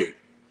can't wait.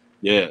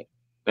 Yeah.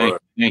 Thank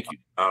you.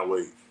 I'll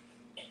wait.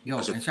 Yo,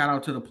 and shout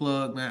out to the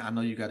plug, man. I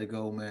know you got to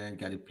go, man.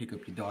 Got to pick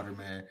up your daughter,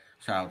 man.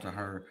 Shout out to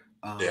her.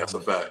 Yeah, that's a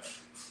fact.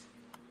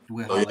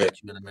 We'll holler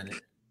at you in a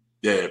minute.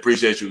 Yeah,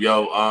 appreciate you.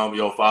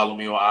 Yo, follow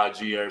me on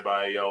IG,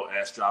 everybody. Yo,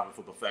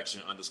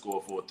 @strivingforperfection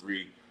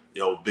 _43.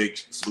 Yo, big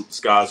salute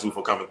to SKYZOO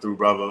for coming through,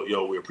 brother.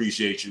 Yo, we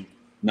appreciate you.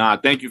 Nah,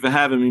 thank you for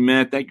having me,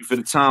 man. Thank you for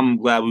the time. I'm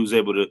glad we was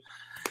able to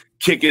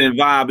kick it and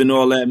vibe and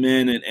all that,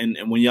 man.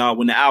 And when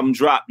the album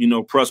drop, you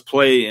know, press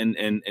play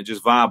and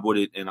just vibe with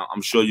it. And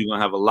I'm sure you're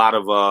gonna have a lot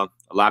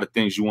of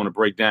things you want to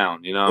break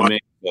down. You know what I mean?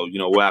 So, you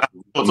know, we're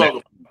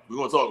gonna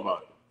talk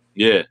about it.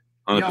 Yeah.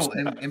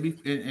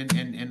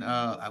 100%.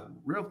 Yo, and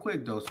real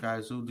quick though,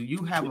 SKYZOO, do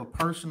you have a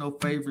personal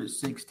favorite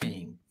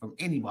 16 from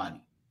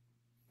anybody?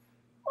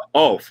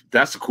 Oh,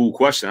 that's a cool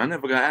question. I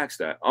never got asked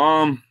that.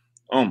 Oh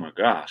my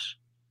gosh.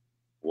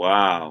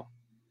 Wow.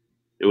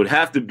 It would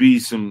have to be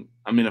some,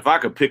 I mean, if I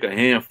could pick a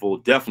handful,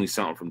 definitely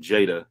something from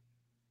Jada.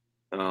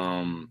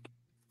 Jada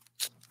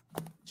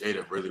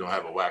really don't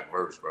have a whack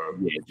verse, bro.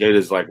 Yeah,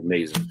 Jada's like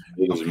amazing.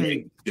 Jada's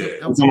amazing. Yeah.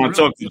 Every time I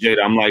talk to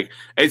Jada, I'm like,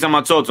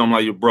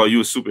 bro,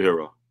 you a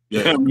superhero.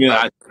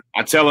 Yeah.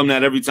 I tell him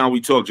that every time we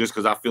talk just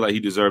because I feel like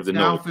he deserves to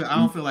know. I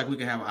don't feel like we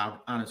can have an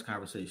honest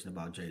conversation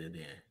about Jada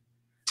then.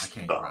 I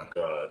can't. Oh,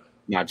 God.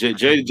 Nah,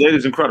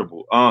 Jada's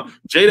incredible.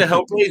 Jada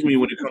helped raise me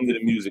when it comes to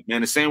the music,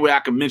 man. The same way I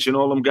can mention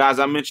all them guys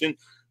I mentioned.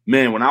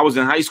 Man, when I was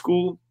in high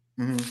school,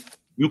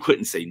 you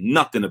couldn't say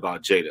nothing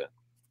about Jada.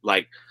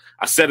 Like,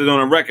 I said it on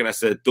a record. I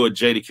said, thought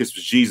Jada Kiss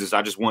was Jesus.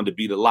 I just wanted to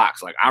be the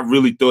Locks. Like, I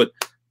really thought,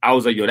 I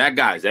was like, yo, that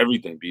guy's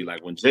everything, B.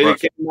 Like, when Jada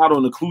came out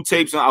on the Clue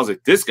tapes, I was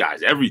like, this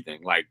guy's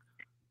everything. Like,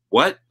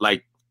 what?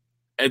 Like,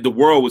 the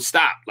world would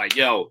stop. Like,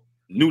 yo,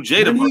 new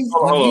Jada. When he's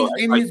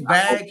in his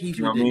bag, he's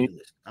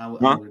ridiculous.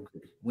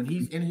 When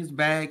he's in his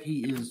bag,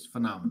 he is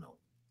phenomenal.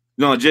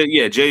 No,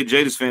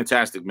 Jada's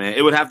fantastic, man.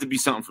 It would have to be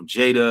something from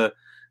Jada.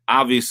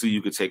 Obviously,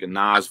 you could take a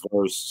Nas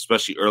verse,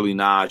 especially early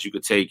Nas. You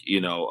could take,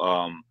 you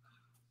know,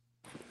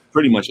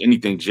 pretty much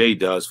anything Jay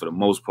does for the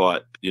most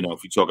part. You know,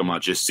 if you're talking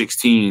about just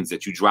 16s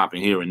that you drop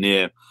in here and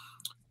there.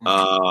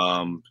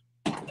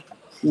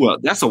 Well,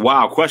 that's a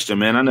wild question,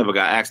 man. I never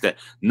got asked that.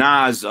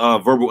 Nas,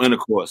 verbal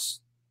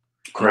intercourse.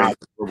 Crazy.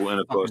 Verbal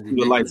intercourse. Through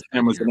the lights,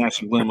 cameras, and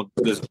action glimmer,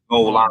 there's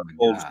gold,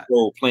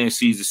 gold, playing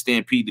seeds to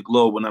stampede the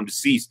globe when I'm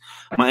deceased.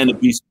 My inner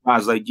beast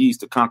rise like geese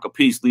to conquer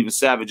peace, leaving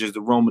savages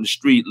to roam in the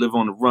street, live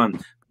on the run.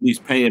 Police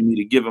paying me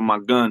to give him my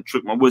gun,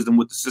 trick my wisdom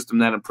with the system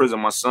that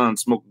imprisoned my son,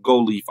 smoke a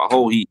gold leaf, a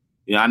whole heat.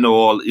 Yeah, I know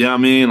all, you know what I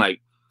mean?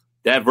 Like,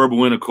 that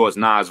verbal intercourse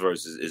Nas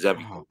verse is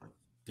everything. Oh,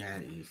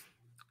 that is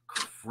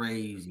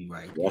crazy,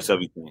 right? That's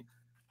everything.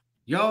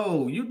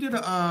 Yo, you did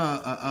a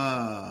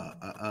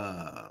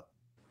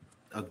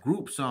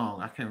group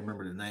song. I can't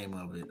remember the name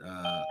of it.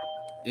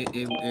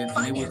 It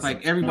was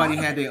like everybody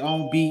had their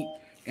own beat.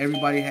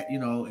 Everybody had, you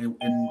know, in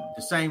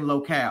the same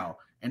locale.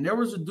 And there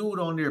was a dude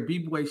on there,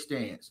 B-Boy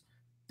Stance,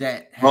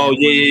 that had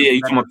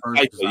You talking about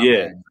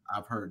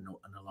I've heard in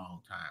a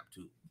long time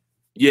too.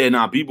 Yeah,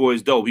 nah, B-Boy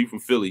is dope. He from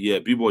Philly. Yeah,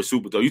 B-Boy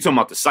super dope. You talking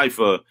about the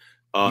Cypher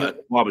at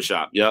the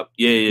barbershop. Yep.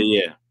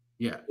 Yeah.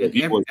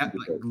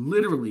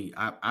 Literally,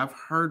 I've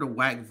heard a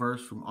whack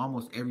verse from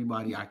almost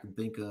everybody I can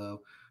think of,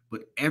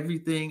 but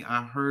everything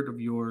I heard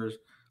of yours,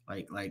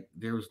 like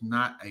there's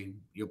not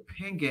your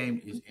pen game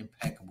is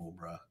impeccable,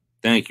 bro.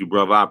 Thank you,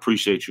 brother. I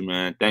appreciate you,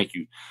 man. Thank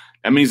you.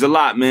 That means a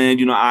lot, man.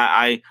 You know,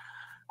 I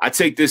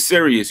take this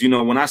serious. You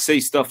know, when I say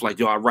stuff like,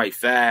 yo, I write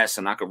fast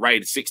and I could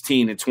write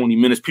 16 in 20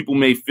 minutes, people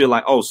may feel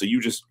like, oh, so you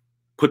just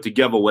put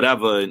together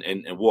whatever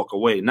and walk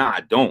away. Nah,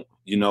 I don't.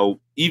 You know,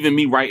 even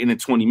me writing in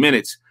 20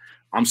 minutes,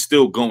 I'm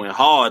still going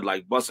hard,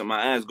 like busting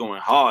my ass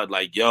going hard.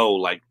 Like, yo,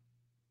 like,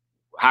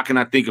 how can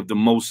I think of the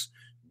most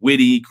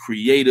witty,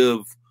 creative,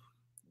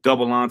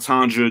 double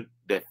entendre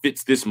that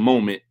fits this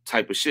moment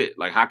type of shit?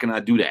 Like, how can I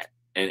do that?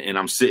 And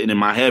I'm sitting in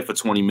my head for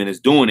 20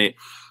 minutes doing it.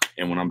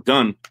 And when I'm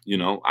done, you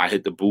know, I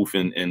hit the booth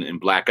and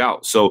black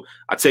out. So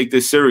I take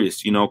this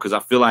serious, you know, because I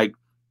feel like,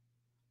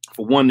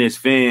 for one, there's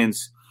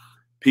fans,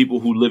 people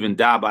who live and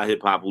die by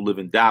hip hop, who live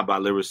and die by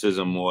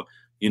lyricism or,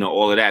 you know,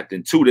 all of that.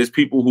 Then two, there's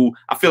people who,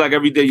 I feel like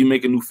every day you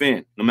make a new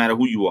fan, no matter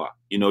who you are.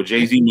 You know,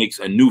 Jay-Z makes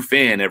a new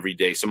fan every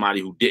day,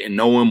 somebody who didn't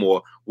know him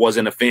or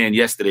wasn't a fan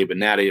yesterday, but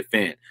now they're a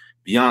fan.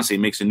 Beyonce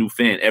makes a new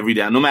fan every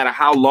day. No matter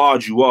how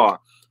large you are,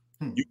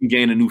 you can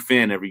gain a new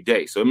fan every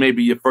day. So it may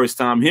be your first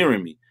time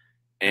hearing me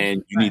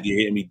and you need to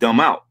hear me dumb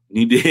out.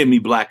 need to hear me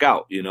black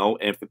out, you know.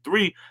 And for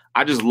 3,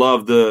 I just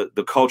love the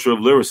culture of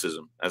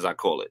lyricism, as I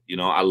call it. You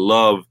know, I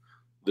love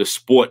the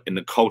sport and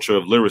the culture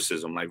of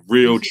lyricism, like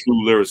real,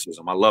 true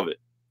lyricism. I love it.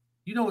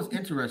 You know what's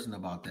interesting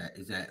about that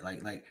is that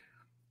like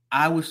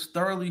I was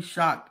thoroughly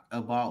shocked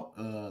about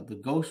the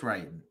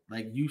ghostwriting.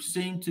 Like, you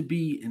seem to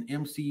be an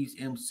MC's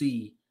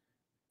MC,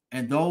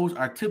 and those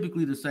are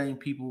typically the same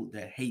people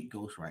that hate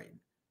ghostwriting.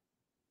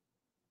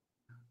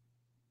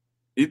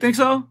 You think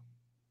so?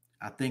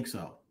 I think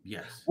so.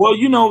 Yes. Well,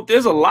 you know,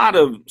 there's a lot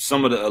of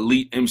some of the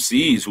elite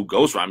MCs who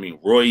ghostwrite. I mean,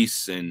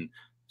 Royce and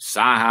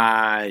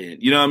Sahai,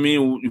 and you know what I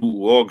mean,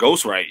 who all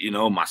ghostwrite. You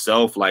know,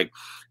 myself, like,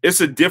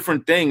 it's a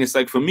different thing. It's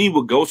like, for me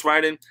with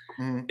ghostwriting,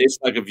 it's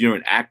like if you're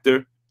an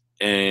actor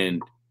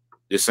and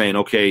they're saying,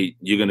 okay,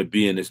 you're gonna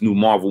be in this new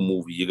Marvel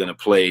movie, you're gonna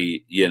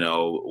play, you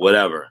know,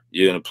 whatever,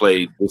 you're gonna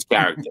play this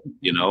character.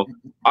 You know,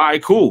 all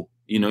right, cool.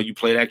 You know, you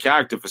play that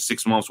character for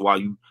 6 months while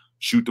you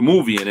shoot the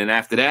movie, and then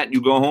after that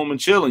you go home and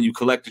chill and you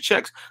collect the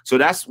checks. So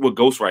that's what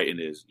ghostwriting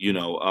is, you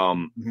know.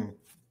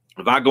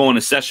 If I go in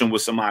a session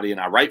with somebody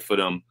and I write for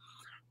them,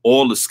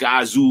 all the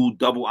SKYZOO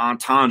double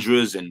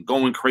entendres and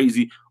going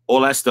crazy,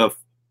 all that stuff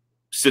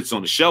sits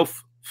on the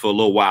shelf for a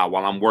little while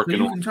I'm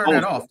working on. You can turn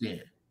that off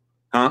then.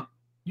 Huh?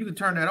 You can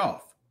turn that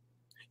off.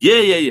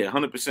 Yeah,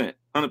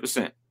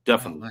 100%,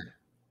 definitely. Oh,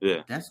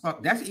 yeah,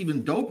 that's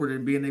even doper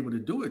than being able to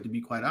do it, to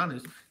be quite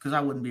honest, because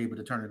I wouldn't be able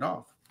to turn it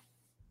off.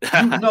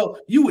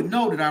 You would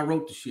know that I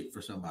wrote the shit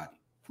for somebody.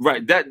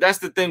 Right. That's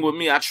the thing with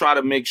me. I try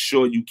to make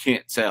sure you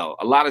can't tell.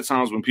 A lot of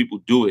times when people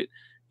do it,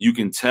 you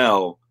can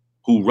tell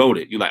who wrote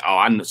it. You're like, oh,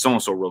 I know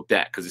so-and-so wrote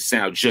that because it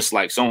sounds just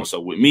like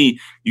so-and-so. With me,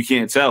 you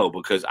can't tell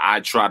because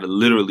I try to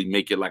literally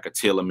make it like a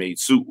tailor-made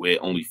suit where it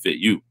only fit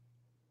you.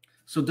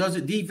 So does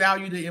it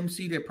devalue the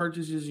MC that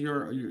purchases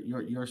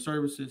your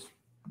services?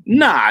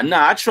 Nah.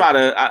 I try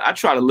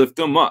to lift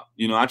them up.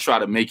 You know, I try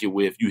to make it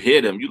where if you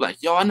hear them, you're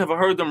like, yo, I never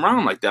heard them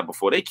rhyme like that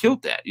before. They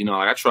killed that. You know,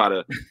 like I try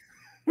to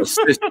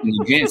assist and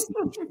enhance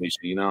the situation.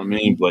 You know what I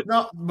mean? But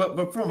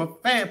from a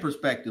fan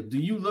perspective, do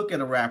you look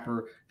at a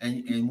rapper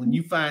and when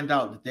you find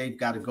out that they've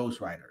got a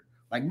ghostwriter,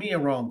 like me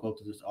and Rome go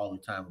through this all the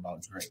time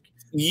about Drake.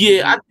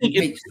 Yeah, I think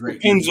it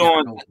depends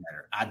on.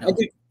 I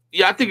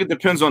think it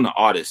depends on the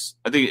artist.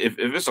 I think if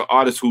it's an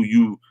artist who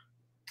you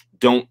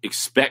don't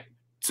expect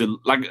to,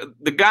 like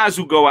the guys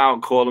who go out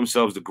and call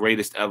themselves the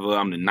greatest ever,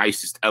 I'm the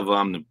nicest ever,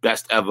 I'm the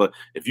best ever.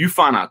 If you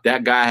find out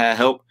that guy had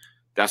help,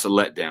 that's a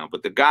letdown.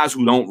 But the guys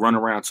who don't run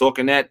around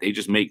talking that, they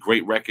just make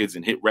great records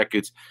and hit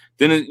records,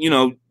 then, you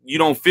know, you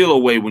don't feel a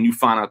way when you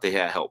find out they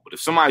had help. But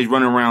if somebody's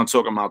running around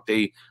talking about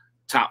they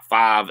top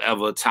 5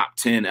 ever, top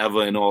 10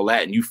 ever and all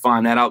that, and you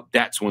find that out,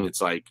 that's when it's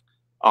like,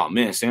 oh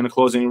man, Santa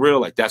Claus ain't real.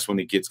 Like that's when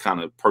it gets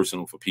kind of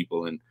personal for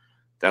people, and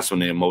that's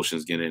when the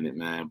emotions get in it,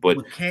 man. But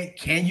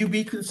can you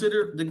be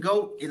considered the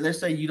GOAT? Let's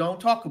say you don't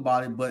talk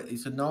about it, but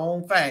it's a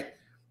known fact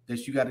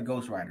that you got a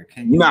ghostwriter.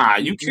 Can you? Nah,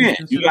 you can't.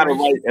 You gotta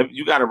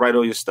write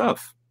all your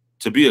stuff.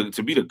 To be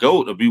the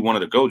GOAT or be one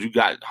of the GOATs, you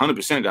got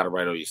 100% gotta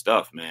write all your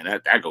stuff, man.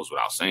 That goes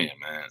without saying,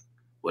 man.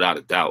 Without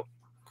a doubt.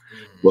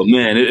 But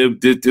man,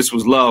 this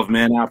was love,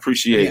 man. I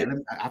appreciate it.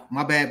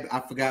 My bad, I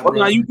forgot. Oh,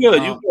 no, you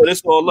good. You good.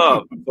 It's all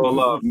love. It's all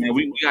love, man.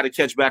 We got to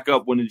catch back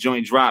up when the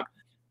joint drop,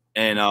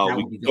 and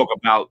we can talk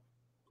about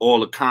all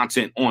the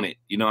content on it.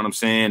 You know what I'm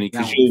saying?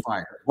 Because you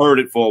heard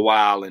it for a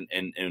while, and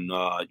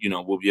you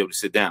know, we'll be able to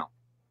sit down.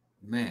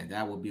 Man,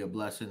 that would be a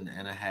blessing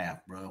and a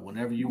half, bro.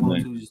 Whenever you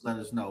want to, just let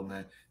us know,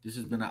 man. This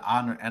has been an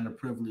honor and a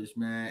privilege,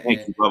 man.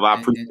 Thank you, brother.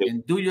 I appreciate it.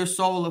 And do your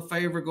soul a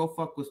favor. Go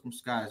fuck with some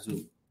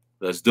SKYZOO.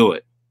 Let's do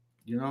it.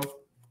 You know?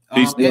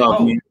 Peace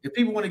love, if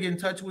people want to get in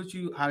touch with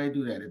you, how do they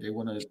do that? If they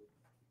want to,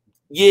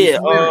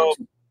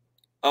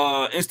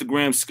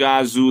 Instagram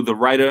SKYZOO the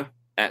writer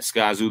at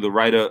SKYZOO the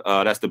writer.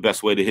 That's the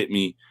best way to hit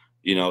me.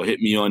 You know, hit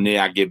me on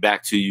there. I get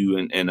back to you,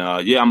 and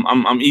yeah,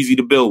 I'm easy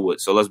to build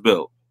with. So let's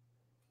build.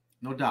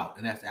 No doubt,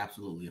 and that's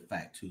absolutely a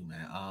fact too,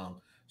 man.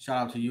 Shout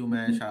out to you,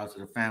 man. Shout out to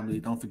the family.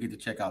 Don't forget to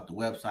check out the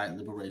website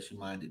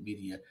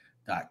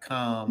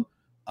liberationmindedmedia.com.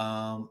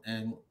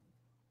 And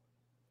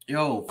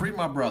yo, free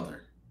my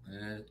brother.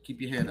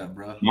 Keep your head up,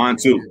 bro. Mine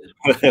too.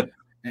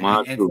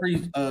 and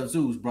free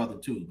Zoo's brother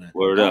too, man.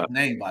 Word up.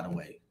 Name, by the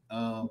way.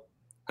 On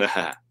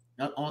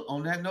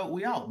that note,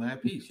 we out, man.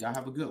 Peace. Y'all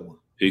have a good one.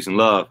 Peace and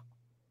love.